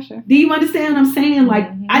made from pressure. Do you understand what I'm saying? Like,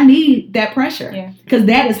 I need that pressure, because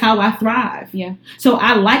that is how I thrive. Yeah. So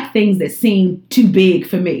I like things that seem too big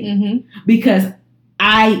for me, because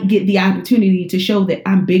I get the opportunity to show that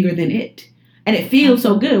I'm bigger than it. And it feels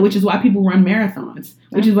so good, which is why people run marathons,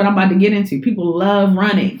 which is what I'm about to get into. People love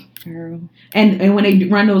running. Girl. And when they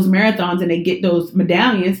run those marathons and they get those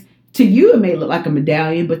medallions, to you it may look like a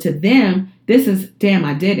medallion, but to them, this is, damn,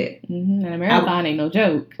 I did it. And a marathon ain't no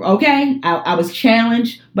joke. Okay? I was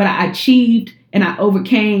challenged, but I achieved and I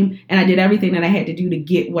overcame and I did everything that I had to do to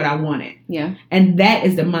get what I wanted. Yeah. And that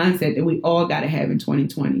is the mindset that we all got to have in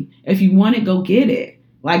 2020. If you want it, go get it.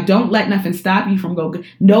 Like, don't let nothing stop you from going.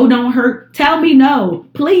 No, don't hurt. Tell me no,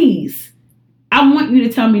 please. I want you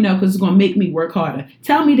to tell me no, because it's going to make me work harder.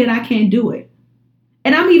 Tell me that I can't do it.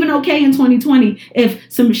 And I'm even okay in 2020 if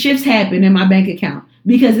some shifts happen in my bank account,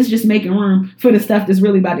 because it's just making room for the stuff that's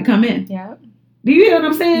really about to come in. Yeah. Do you hear what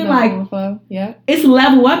I'm saying? It's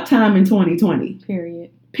level up time in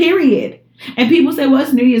 2020. Period. And people say, well,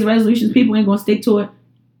 it's New Year's resolutions. People ain't going to stick to it.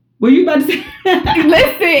 Were you about to say?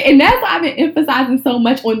 Listen, and that's why I've been emphasizing so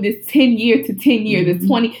much on this 10-year to 10-year, this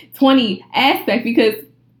 2020 aspect, because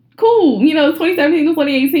cool, 2017 to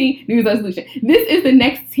 2018, New Year's resolution. This is the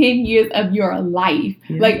next 10 years of your life.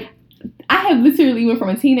 Yeah. Like, I have literally went from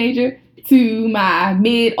a teenager to my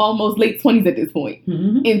mid, almost late 20s at this point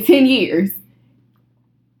in 10 years.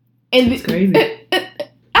 And It's crazy. I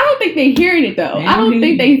don't think they're hearing it though. Man, I don't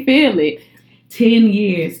think they feel it. 10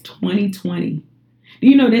 years, 2020. Do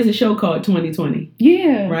you know there's a show called 2020?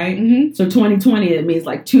 Yeah. Right? Mm-hmm. So 2020, it means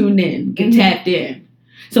like tuned in, get tapped in.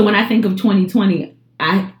 So when I think of 2020,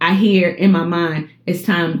 I hear in my mind, it's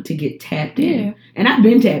time to get tapped in. Yeah. And I've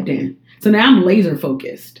been tapped in. So now I'm laser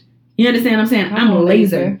focused. You understand what I'm saying? I'm on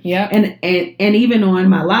laser. Yeah. And even on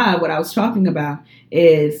my live, what I was talking about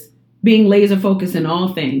is being laser focused in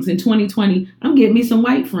all things. In 2020, I'm getting me some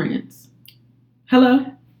white friends. Hello?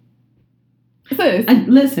 Sis,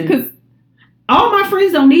 Listen, 'cause all my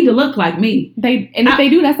friends don't need to look like me. if they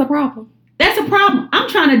do, that's a problem. That's a problem. I'm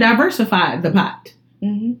trying to diversify the pot.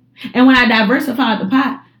 Mm-hmm. And when I diversify the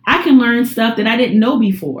pot, I can learn stuff that I didn't know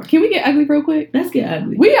before. Can we get ugly real quick? Let's get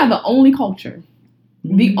ugly. We are the only culture,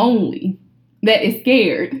 the Mhm. only, that is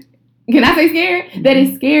scared. Can I say scared? That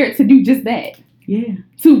is scared to do just that. Yeah.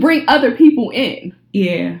 To bring other people in.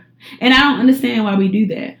 Yeah. And I don't understand why we do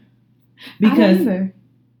that. Because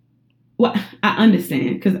well, I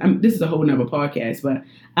understand, because this is a whole nother podcast, but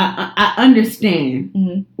I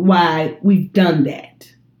understand why we've done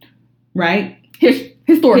that, right?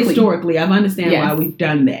 Historically, I understand why we've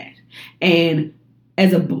done that. And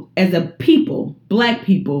as a people, Black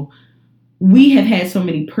people, we have had so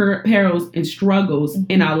many perils and struggles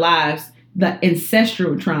in our lives, the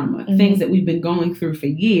ancestral trauma, things that we've been going through for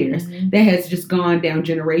years, that has just gone down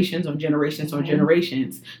generations on generations on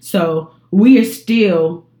generations. So we are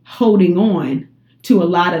still holding on to a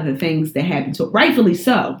lot of the things that happened to, rightfully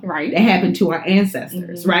so, right, that happened to our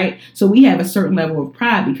ancestors, right? So we have a certain level of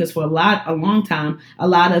pride because for a long time, a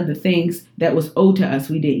lot of the things that was owed to us,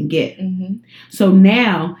 we didn't get. So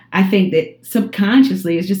now I think that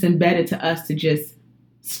subconsciously it's just embedded to us to just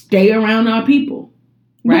stay around our people,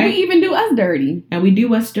 right? But we even do us dirty. And we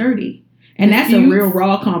do us dirty. And that's a real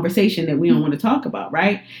raw conversation that we don't want to talk about,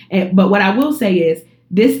 right? But what I will say is,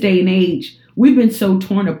 this day and age, we've been so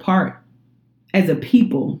torn apart as a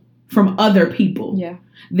people from other people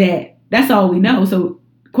that's all we know. So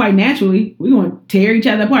quite naturally, we're going to tear each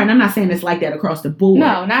other apart. And I'm not saying it's like that across the board.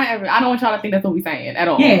 No, not ever. I don't want y'all to think that's what we're saying at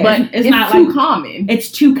all. Yeah, but it's not too common.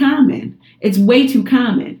 It's too common. It's way too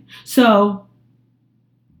common. So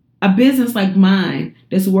a business like mine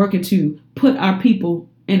that's working to put our people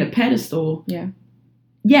in a pedestal. Yeah.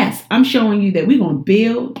 Yes, I'm showing you that we're going to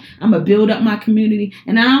build. I'm going to build up my community.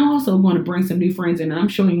 And I'm also going to bring some new friends in. And I'm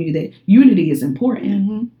showing you that unity is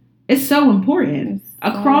important. It's so important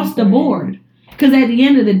across the board. Because at the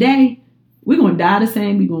end of the day, we're going to die the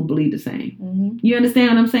same. We're going to bleed the same. You understand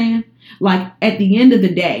what I'm saying? Like at the end of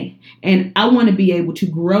the day. And I want to be able to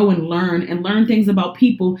grow and learn things about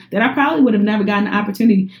people that I probably would have never gotten the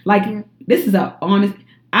opportunity. Like this is a honest,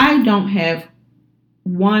 I don't have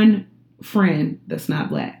one friend that's not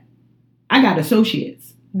Black. I got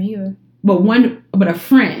associates. Me either. But a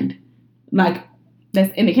friend, like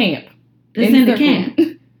that's in the camp. That's in the camp.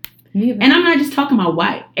 Me either. And I'm not just talking about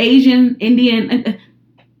white, Asian, Indian.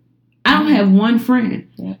 I don't have one friend.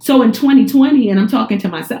 Yeah. So in 2020, and I'm talking to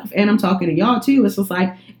myself, and I'm talking to y'all too. It's just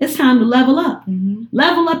like it's time to level up.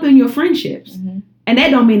 Level up in your friendships, and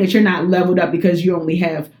that don't mean that you're not leveled up because you only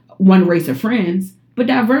have one race of friends. But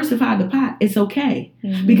diversify the pot. It's okay.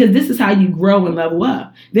 Because this is how you grow and level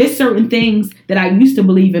up. There's certain things that I used to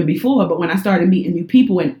believe in before, but when I started meeting new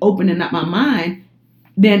people and opening up my mind,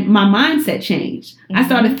 then my mindset changed. I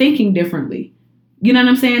started thinking differently. You know what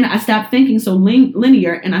I'm saying? I stopped thinking so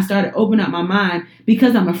linear and I started opening up my mind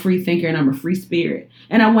because I'm a free thinker and I'm a free spirit.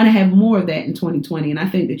 And I want to have more of that in 2020. And I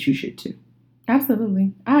think that you should too.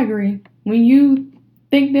 Absolutely. I agree. When you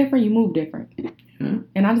think different, you move different.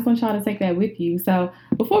 And I just want y'all to take that with you. So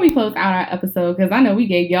before we close out our episode, because I know we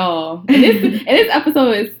gave y'all, and this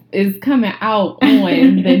episode is coming out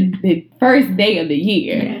on the first day of the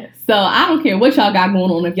year. Yes. So I don't care what y'all got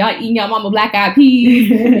going on. If y'all eating y'all mama black eyed peas,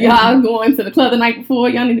 y'all going to the club the night before,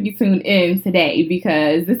 y'all need to be tuned in today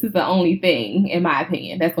because this is the only thing, in my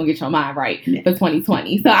opinion, that's going to get your mind right for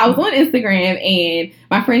 2020. So I was on Instagram and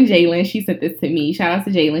my friend Jalen, she sent this to me. Shout out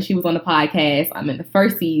to Jalen. She was on the podcast. I'm in the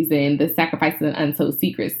first season, the Sacrifices and Untold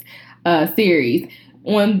Secrets series.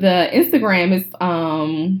 On the Instagram,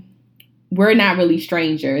 it's We're Not Really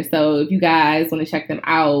Strangers. So if you guys want to check them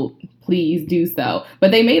out, please do so. But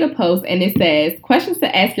they made a post and it says, questions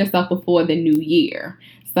to ask yourself before the new year.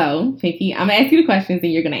 So, Pinky, I'm going to ask you the questions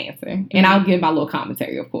and you're going to answer. And I'll give my little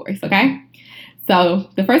commentary, of course, okay? So,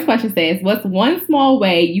 the first question says, what's one small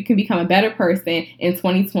way you can become a better person in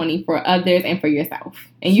 2020 for others and for yourself?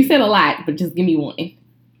 And you said a lot, but just give me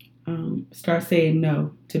one. Start saying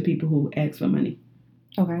no to people who ask for money.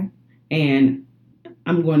 Okay. And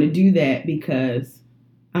I'm going to do that because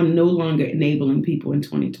I'm no longer enabling people in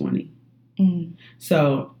 2020.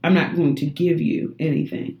 So I'm not going to give you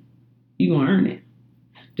anything. You're going to earn it.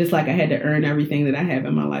 Just like I had to earn everything that I have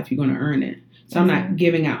in my life, you're going to earn it. So I'm not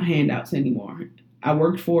giving out handouts anymore. I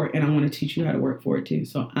worked for it, and I want to teach you how to work for it too.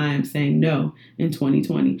 So I am saying no in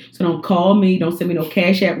 2020. So don't call me. Don't send me no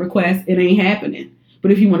Cash App requests. It ain't happening.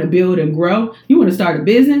 But if you want to build and grow, you want to start a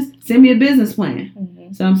business, send me a business plan.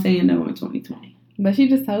 So I'm saying no in 2020. But she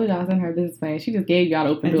just told y'all in her business plan. She just gave y'all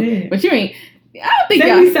the open door. did. But you ain't. I don't think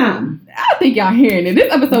Send me something. I don't think y'all hearing it.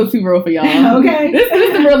 This episode's too real for y'all. Okay. This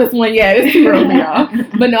is the realest one yet. It's too real for y'all.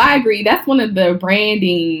 But no, I agree. That's one of the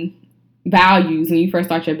branding values when you first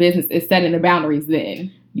start your business is setting the boundaries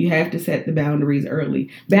then. You have to set the boundaries early.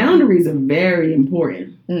 Boundaries are very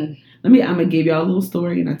important. I'm going to give y'all a little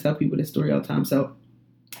story, and I tell people this story all the time. So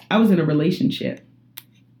I was in a relationship.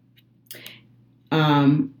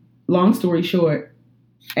 Long story short,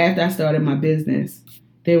 after I started my business,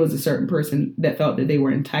 there was a certain person that felt that they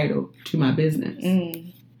were entitled to my business.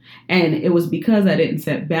 And it was because I didn't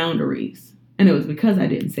set boundaries. And it was because I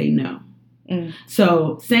didn't say no.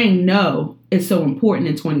 So saying no is so important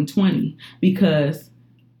in 2020 because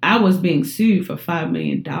I was being sued for $5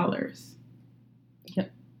 million.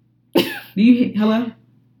 Yep. Hello?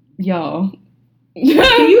 Y'all.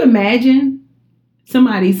 Can you imagine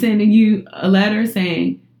somebody sending you a letter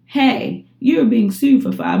saying, hey, you're being sued for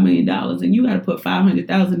 $5 million and you got to put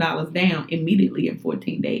 $500,000 down immediately in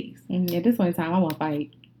 14 days. At this point in time, I want to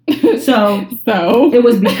fight. So it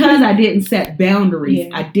was because I didn't set boundaries. Yeah.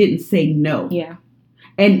 I didn't say no. Yeah.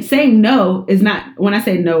 And saying no is not, when I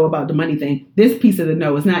say no about the money thing, this piece of the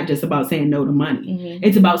no is not just about saying no to money.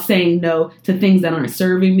 It's about saying no to things that aren't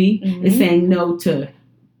serving me. It's saying no to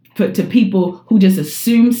people who just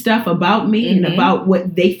assume stuff about me and about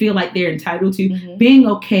what they feel like they're entitled to. Being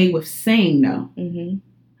okay with saying no. And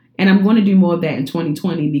I'm going to do more of that in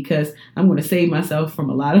 2020 because I'm going to save myself from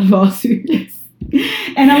a lot of lawsuits.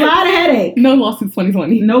 And a lot of headache. No lawsuits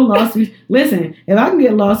 2020. No lawsuits. Listen, if I can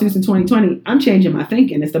get lawsuits in 2020, I'm changing my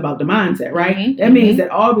thinking. It's about the mindset, right? That means that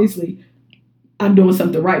obviously I'm doing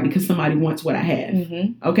something right because somebody wants what I have.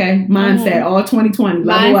 Okay? Mindset, all 2020.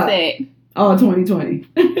 Level Mindset. up. All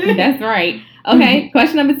 2020. That's right. Okay,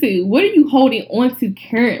 question number 2. What are you holding on to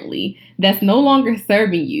currently that's no longer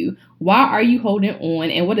serving you? Why are you holding on?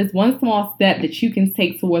 And what is one small step that you can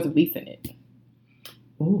take towards releasing it?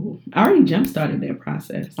 Oh, I already jump-started that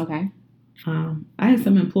process. Okay. I had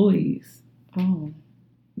some employees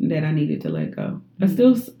that I needed to let go. But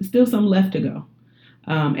still some left to go.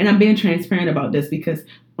 And I'm being transparent about this because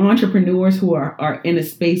entrepreneurs who are in a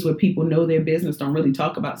space where people know their business don't really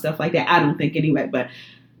talk about stuff like that. I don't think anyway, but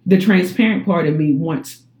the transparent part of me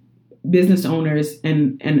wants business owners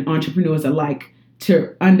and entrepreneurs alike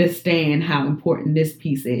to understand how important this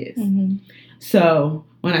piece is. So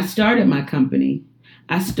when I started my company,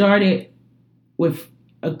 I started with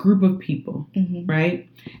a group of people, right?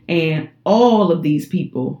 And all of these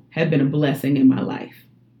people have been a blessing in my life.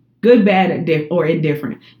 Good, bad, or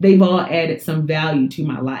indifferent. They've all added some value to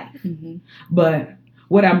my life. But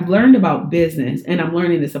what I've learned about business, and I'm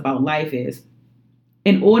learning this about life, is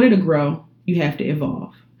in order to grow, you have to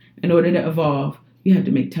evolve. In order to evolve, you have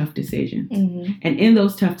to make tough decisions. And in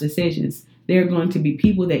those tough decisions, there are going to be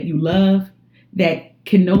people that you love that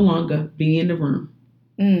can no longer be in the room.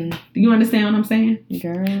 Do you understand what I'm saying?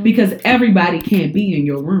 Girl. Because everybody can't be in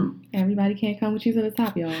your room. Everybody can't come with you to the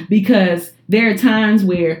top, y'all. Because there are times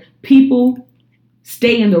where people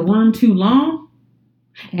stay in the room too long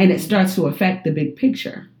and it starts to affect the big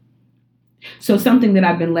picture. So something that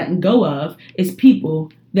I've been letting go of is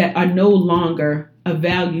people that are no longer of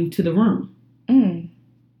value to the room.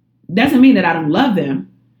 Doesn't mean that I don't love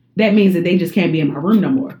them. That means that they just can't be in my room no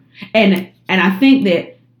more. And I think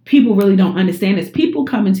that people really don't understand this. People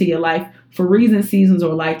come into your life for reasons, seasons,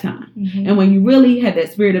 or a lifetime. And when you really have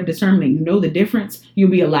that spirit of discernment, you know the difference, you'll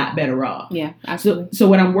be a lot better off. Yeah, absolutely. So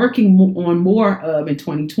what I'm working on more of in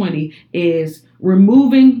 2020 is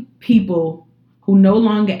removing people who no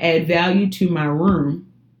longer add value to my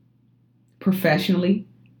room professionally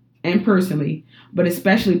and personally, but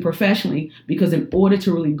especially professionally, because in order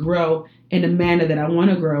to really grow in the manner that I want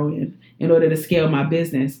to grow in order to scale my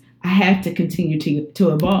business, I have to continue to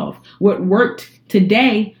evolve. What worked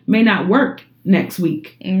today may not work next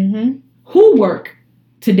week. Who work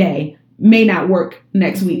today may not work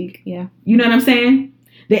next week. Yeah. You know what I'm saying?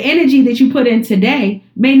 The energy that you put in today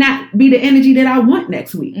may not be the energy that I want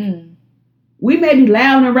next week. We may be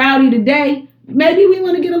loud and rowdy today. Maybe we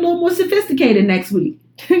want to get a little more sophisticated next week.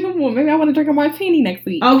 Well, maybe I want to drink a martini next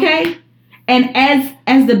week. Okay? And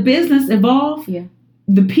as the business evolves,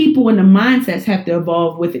 the people and the mindsets have to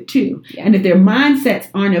evolve with it too. Yeah. And if their mindsets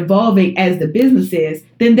aren't evolving as the business is,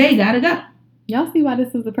 then they gotta go. Y'all see why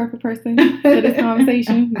this is the perfect person for this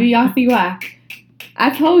conversation? Do y'all see why? I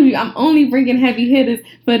told you I'm only bringing heavy hitters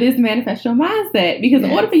for this manifest your mindset, because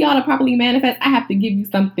in order for y'all to properly manifest, I have to give you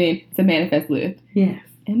something to manifest with. Yes.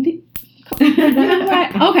 And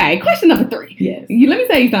okay, question number 3. Yes. Let me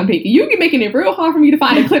tell you something, Pinky. You be making it real hard for me to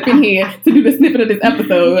find a clip in here to do the snippet of this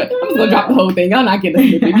episode. I'm just gonna drop the whole thing. Y'all not getting a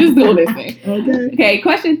snippet. Just go listen. Okay,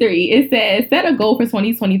 question 3. It says, set a goal for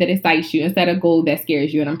 2020 that excites you and set a goal that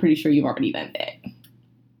scares you. And I'm pretty sure you've already done that.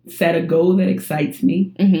 Set a goal that excites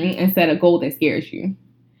me. And set a goal that scares you.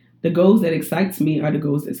 The goals that excites me are the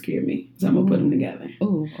goals that scare me. So I'm gonna put them together.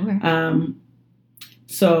 Oh, okay.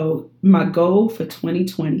 So my goal for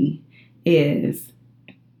 2020 is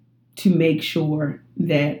to make sure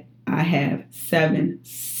that I have 7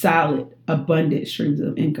 solid, abundant streams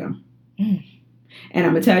of income. And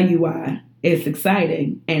I'm going to tell you why it's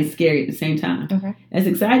exciting and scary at the same time. Okay. It's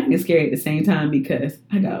exciting and scary at the same time because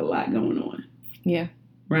I got a lot going on. Yeah.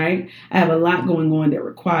 Right? I have a lot going on that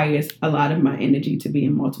requires a lot of my energy to be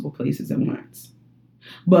in multiple places at once.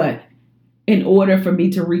 But in order for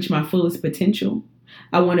me to reach my fullest potential,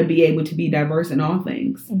 I want to be able to be diverse in all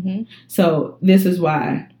things. So this is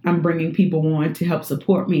why I'm bringing people on to help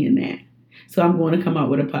support me in that. So I'm going to come out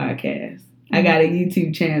with a podcast. I got a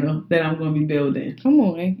YouTube channel that I'm going to be building. Come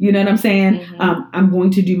on. You know what I'm saying? I'm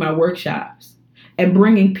going to do my workshops and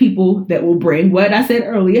bringing people that will bring what I said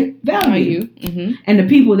earlier, value. And the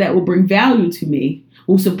people that will bring value to me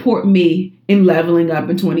will support me in leveling up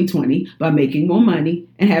in 2020 by making more money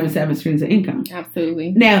and having 7 streams of income.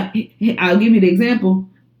 Absolutely. Now, I'll give you the example.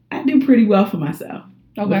 I do pretty well for myself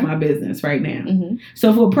with my business right now.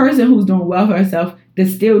 So for a person who's doing well for herself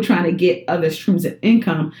that's still trying to get other streams of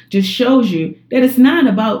income, just shows you that it's not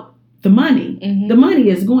about the money. The money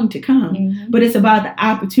is going to come, but it's about the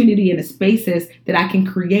opportunity and the spaces that I can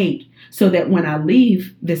create so that when I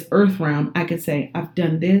leave this earth realm, I can say, I've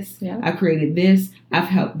done this, I created this, I've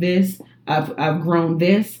helped this, I've grown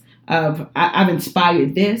this, I've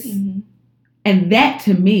inspired this. And that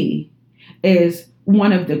to me is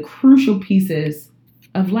one of the crucial pieces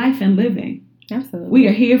of life and living. Absolutely. We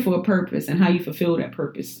are here for a purpose, and how you fulfill that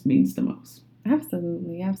purpose means the most.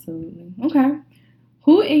 Absolutely. Okay.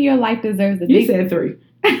 Who in your life deserves the You said 3.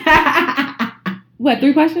 What,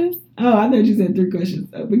 3 questions? Oh, I thought you said 3 questions.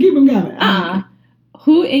 But keep them coming.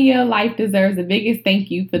 Who in your life deserves the biggest thank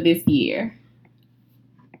you for this year?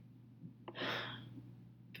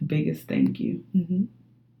 The biggest thank you.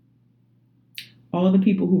 All the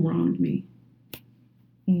people who wronged me.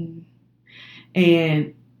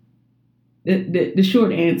 And the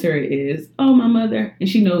short answer is, my mother. And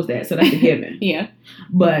she knows that, so that's a given.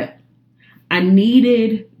 But I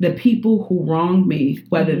needed the people who wronged me,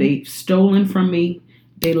 whether they've stolen from me,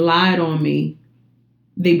 they lied on me,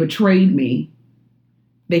 they betrayed me,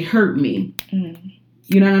 they hurt me.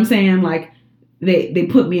 You know what I'm saying? Like, they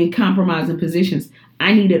put me in compromising positions.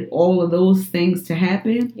 I needed all of those things to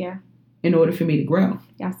happen in order for me to grow.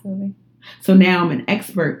 Absolutely. So now I'm an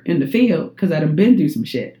expert in the field because I've been through some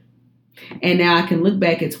shit. And now I can look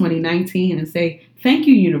back at 2019 and say, thank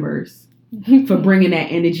you, universe, for bringing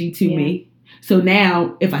that energy to me. So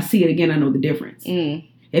now if I see it again, I know the difference.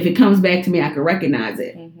 If it comes back to me, I can recognize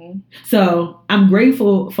it. So I'm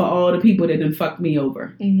grateful for all the people that done fucked me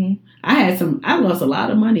over. I lost a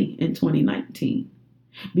lot of money in 2019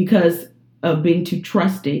 because of being too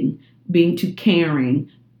trusting, being too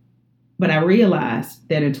caring. But I realized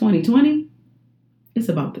that in 2020, it's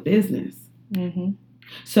about the business.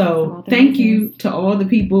 So thank you to all the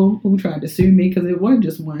people who tried to sue me, because it wasn't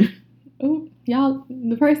just one. Oh, y'all,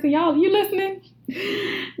 the person, you listening?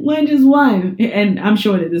 Wasn't just one. And I'm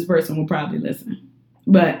sure that this person will probably listen.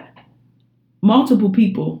 But multiple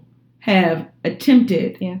people have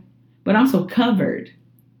attempted, but also covered,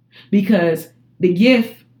 because the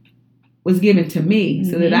gift was given to me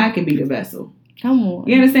so that I could be the vessel. Come on.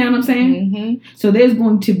 You understand what I'm saying? So there's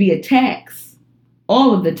going to be attacks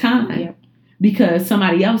all of the time because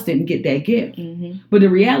somebody else didn't get that gift. But the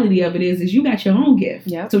reality of it is you got your own gift.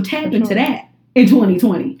 So tap into that in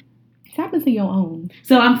 2020. Tap into your own.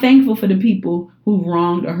 So I'm thankful for the people who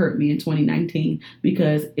wronged or hurt me in 2019,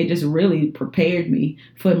 because it just really prepared me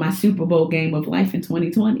for my Super Bowl game of life in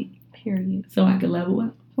 2020. Period. So I could level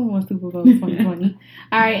up. Come on, Super Bowl 2020.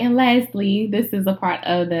 All right, and lastly, this is a part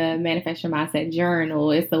of the Manifest Your Mindset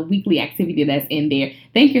Journal. It's a weekly activity that's in there.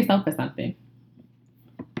 Thank yourself for something.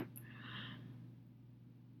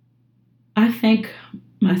 I thank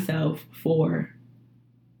myself for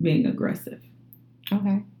being aggressive.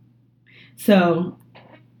 Okay. So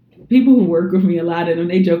people who work with me, a lot of them,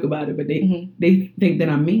 they joke about it, but they think that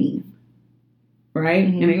I'm mean, right?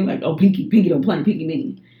 And they're like, oh, Pinky don't play, Pinky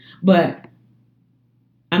mean. But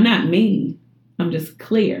I'm not mean. I'm just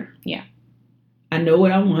clear. Yeah. I know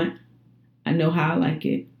what I want. I know how I like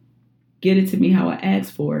it. Get it to me how I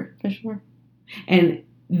ask for it. For sure. And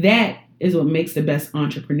that is what makes the best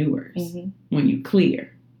entrepreneurs. When you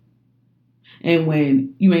clear. And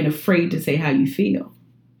when you ain't afraid to say how you feel.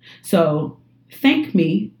 So thank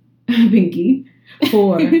me, Pinky,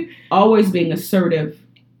 for always being assertive,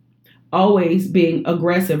 always being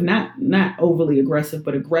aggressive, not overly aggressive,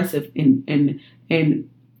 but aggressive and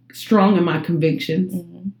strong in my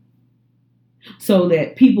convictions. So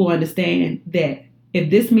that people understand that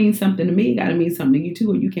if this means something to me, it got to mean something to you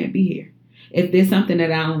too, or you can't be here. If there's something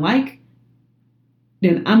that I don't like,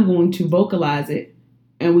 then I'm going to vocalize it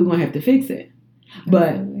and we're going to have to fix it.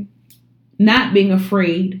 Absolutely. But not being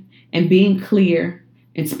afraid and being clear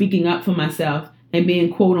and speaking up for myself and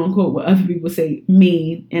being quote unquote what other people say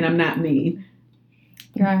mean, and I'm not mean.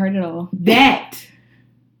 Girl, I heard it all. That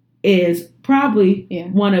is probably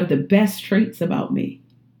one of the best traits about me.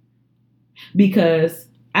 Because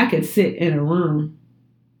I could sit in a room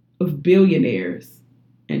of billionaires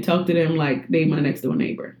and talk to them like they my next door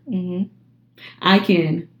neighbor. I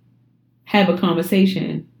can have a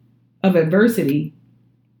conversation of adversity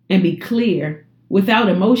and be clear without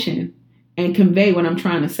emotion and convey what I'm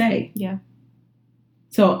trying to say. Yeah.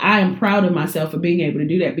 So I am proud of myself for being able to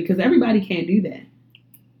do that because everybody can't do that.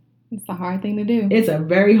 It's a hard thing to do. It's a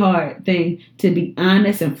very hard thing to be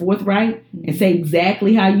honest and forthright and say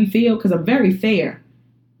exactly how you feel because I'm very fair.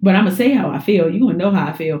 But I'm going to say how I feel. You're going to know how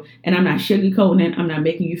I feel. And I'm not sugarcoating it. I'm not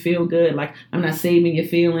making you feel good. Like, I'm not saving your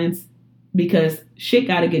feelings because shit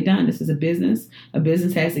got to get done. This is a business. A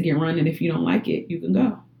business has to get run. And if you don't like it, you can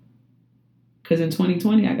go. Because in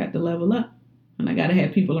 2020, I got to level up. And I got to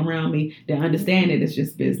have people around me that understand that it's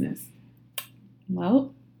just business.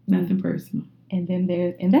 Well, nothing personal. And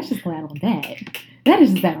then and that's just glad on that. That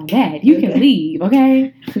is just that on that. You can leave,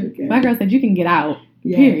 okay? My girl said you can get out.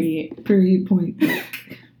 Yes. Period. Period. Point.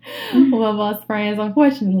 Well, boss friends,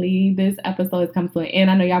 unfortunately, this episode has come to an end.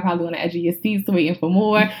 I know y'all probably on the edge of your seats waiting for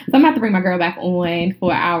more. So I'm going to have to bring my girl back on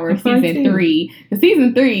for our season 3. The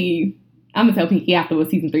season 3, I'm going to tell Pinky after what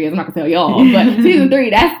season 3 is. I'm not going to tell y'all. But season 3,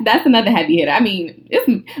 that's another heavy hitter. I mean,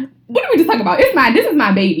 what did we just talk about? This is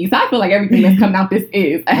my baby. So I feel like everything that's coming out this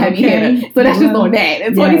is a heavy hitter. So that's just on that.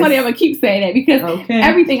 In 2020, I'm going to keep saying that because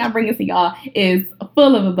everything I'm bringing to y'all is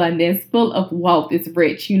full of abundance, full of wealth. It's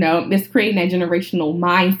rich, It's creating that generational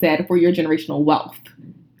mindset for your generational wealth.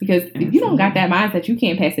 Because if you don't got that mindset, you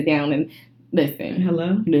can't pass it down. And listen.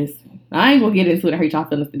 I ain't going to get into it and hurt y'all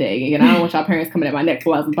feelings today. And I don't want y'all parents coming at my neck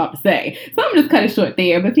for what I was about to say. So I'm just cut it short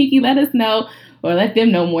there. But Pinky, let us know. Or let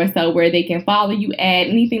them know more so where they can follow you at,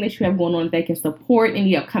 anything that you have going on that they can support,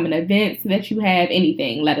 any upcoming events that you have,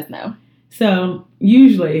 anything, let us know. So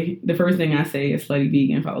usually the first thing I say is Slutty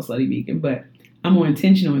Vegan, follow Slutty Vegan, but I'm more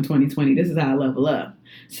intentional in 2020. This is how I level up.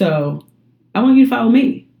 So I want you to follow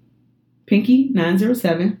me,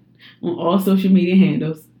 Pinky907 on all social media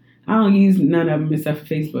handles. I don't use none of them except for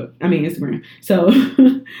Instagram. So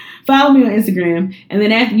follow me on Instagram. And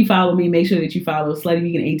then after you follow me, make sure that you follow Slutty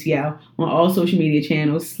Vegan ATL on all social media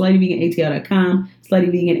channels. SluttyVeganATL.com,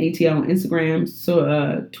 Slutty Vegan ATL on Instagram,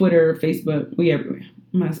 so Twitter, Facebook, we everywhere.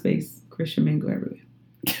 MySpace, Christian Mingle everywhere.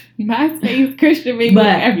 MySpace, Christian Mingle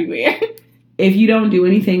everywhere. If you don't do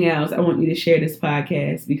anything else, I want you to share this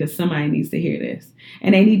podcast because somebody needs to hear this.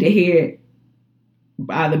 And they need to hear it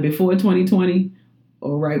either before 2020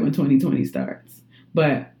 or right when 2020 starts.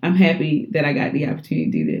 But I'm happy that I got the opportunity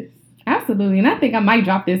to do this. Absolutely. And I think I might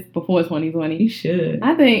drop this before 2020. You should.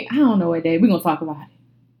 I don't know what day. We're going to talk about it.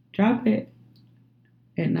 Drop it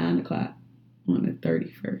at 9 o'clock on the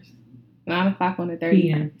 31st. 9 o'clock on the 31st.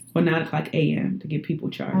 PM. Or 9 o'clock a.m. to get people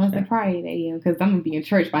charged. I was like Friday a.m. because I'm going to be in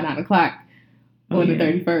church by 9 o'clock on the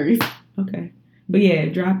 31st. Okay. But yeah,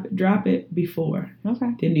 drop it before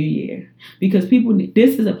the new year. Because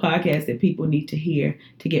this is a podcast that people need to hear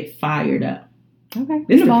to get fired up. Okay.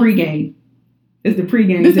 This is the pregame. It's the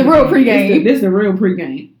pregame. This is the real pregame. This is the real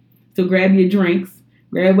pregame. So grab your drinks.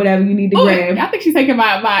 Grab whatever you need to grab. I think she's taking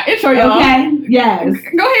my intro, y'all. Okay. Yes.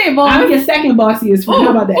 Go ahead, boss. I'm your second bossiest friend.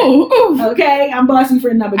 How about that? Ooh. Okay. I'm bossy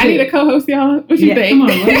friend number 2. I need a co-host, y'all. What you think? Come on.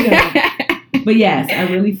 Let me go. But yes,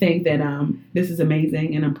 I really think that this is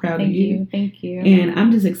amazing, and I'm proud of you. Thank you. And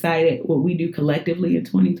I'm just excited what we do collectively in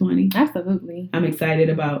 2020. Absolutely. I'm excited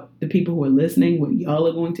about the people who are listening, what y'all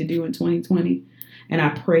are going to do in 2020. And I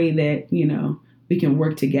pray that, we can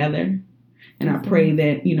work together. And I pray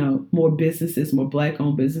that, more businesses, more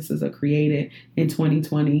Black-owned businesses are created in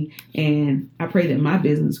 2020. And I pray that my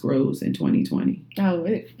business grows in 2020. Oh,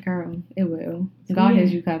 girl, it will. God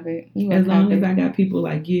has you covered. As long as I got people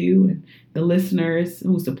like you and the listeners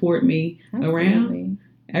who support me around,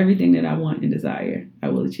 everything that I want and desire, I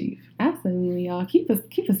will achieve. Absolutely, y'all. Keep us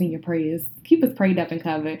in your prayers. Keep us prayed up and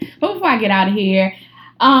covered. But before I get out of here,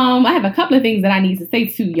 I have a couple of things that I need to say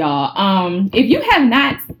to y'all. If you have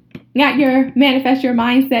not got your Manifest Your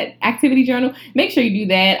Mindset activity journal, make sure you do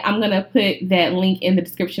that. I'm going to put that link in the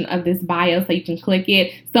description of this bio so you can click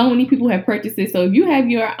it. So many people have purchased it. So if you have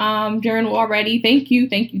your journal already, thank you.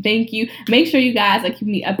 Make sure you guys are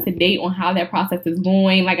keeping me up to date on how that process is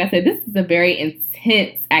going. Like I said, this is a very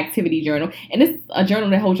intense activity journal, and it's a journal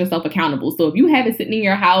that holds yourself accountable. So if you have it sitting in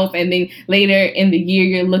your house and then later in the year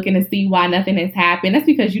you're looking to see why nothing has happened, that's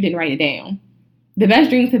because you didn't write it down. The best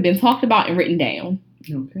dreams have been talked about and written down.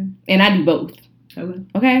 Okay. And I do both.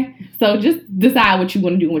 Okay. So just decide what you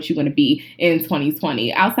want to do and what you want to be in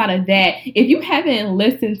 2020. Outside of that, if you haven't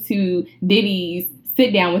listened to Diddy's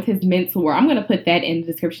sit down with his mentor, I'm going to put that in the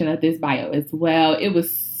description of this bio as well. I'm not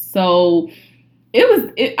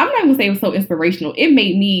going to say it was so inspirational. It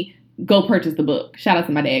made me go purchase the book. Shout out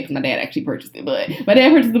to my dad, because my dad actually purchased it, but my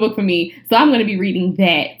dad purchased the book for me. So I'm going to be reading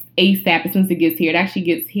that ASAP as soon as it gets here. It actually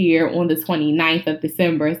gets here on the 29th of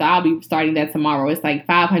December. So I'll be starting that tomorrow. It's like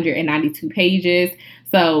 592 pages.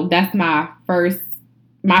 So that's my first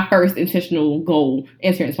intentional goal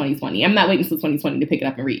entering 2020. I'm not waiting until 2020 to pick it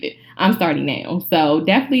up and read it. I'm starting now. So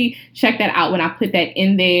definitely check that out when I put that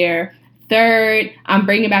in there. Third, I'm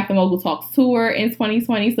bringing back the Mogul Talks tour in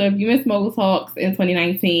 2020. So if you missed Mogul Talks in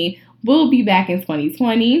 2019, we'll be back in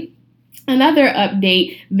 2020. Another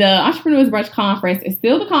update, the Entrepreneurs Brunch Conference is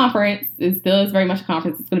still the conference. It still is very much a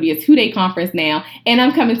conference. It's going to be a 2-day conference now. And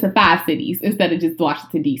I'm coming to 5 cities instead of just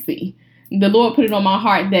Washington, D.C. The Lord put it on my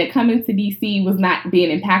heart that coming to D.C. was not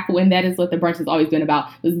being impactful. And that is what the brunch has always been about,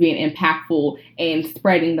 was being impactful and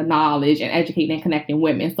spreading the knowledge and educating and connecting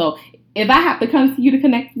women. So if I have to come to you to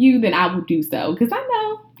connect you, then I will do so. Because I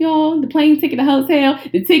know, y'all, the plane ticket, the hotel,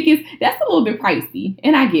 the tickets, that's a little bit pricey.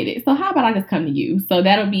 And I get it. So how about I just come to you? So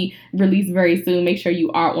that'll be released very soon. Make sure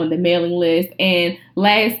you are on the mailing list. And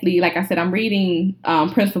lastly, like I said, I'm reading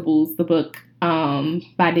Principles, the book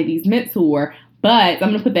by Diddy's mentor. But I'm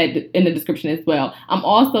going to put that in the description as well. I'm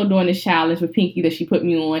also doing this challenge with Pinky that she put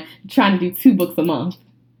me on, trying to do 2 books a month.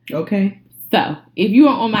 Okay. So, if you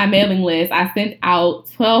are on my mailing list, I sent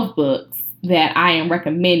out 12 books that I am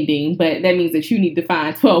recommending, but that means that you need to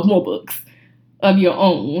find 12 more books of your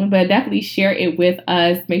own. But definitely share it with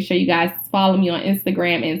us. Make sure you guys follow me on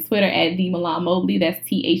Instagram and Twitter at @TheMilan That's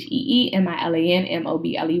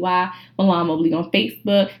TheMilanMobley, Milan Mobley on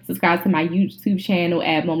Facebook. Subscribe to my YouTube channel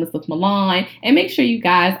at Moments with Milan. And make sure you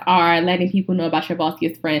guys are letting people know about Your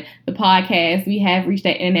Bossiest Friend, the podcast. We have reached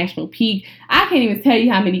that international peak. I can't even tell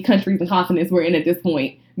you how many countries and continents we're in at this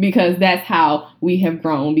point, because that's how we have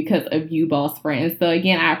grown because of you, boss friends. So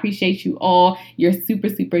again, I appreciate you all. You're super,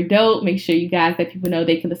 super dope. Make sure you guys let people know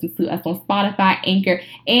they can listen to us on Spotify, Anchor,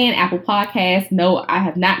 and Apple Podcasts. No, I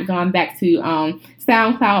have not gone back to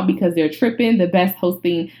SoundCloud because they're tripping. The best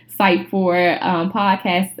hosting site for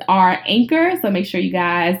podcasts are Anchor. So make sure you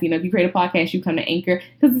guys, if you create a podcast, you come to Anchor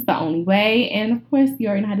because it's the only way. And of course, you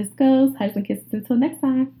already know how this goes. Hugs and kisses until next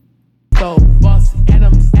time. So bossy, and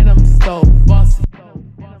I'm so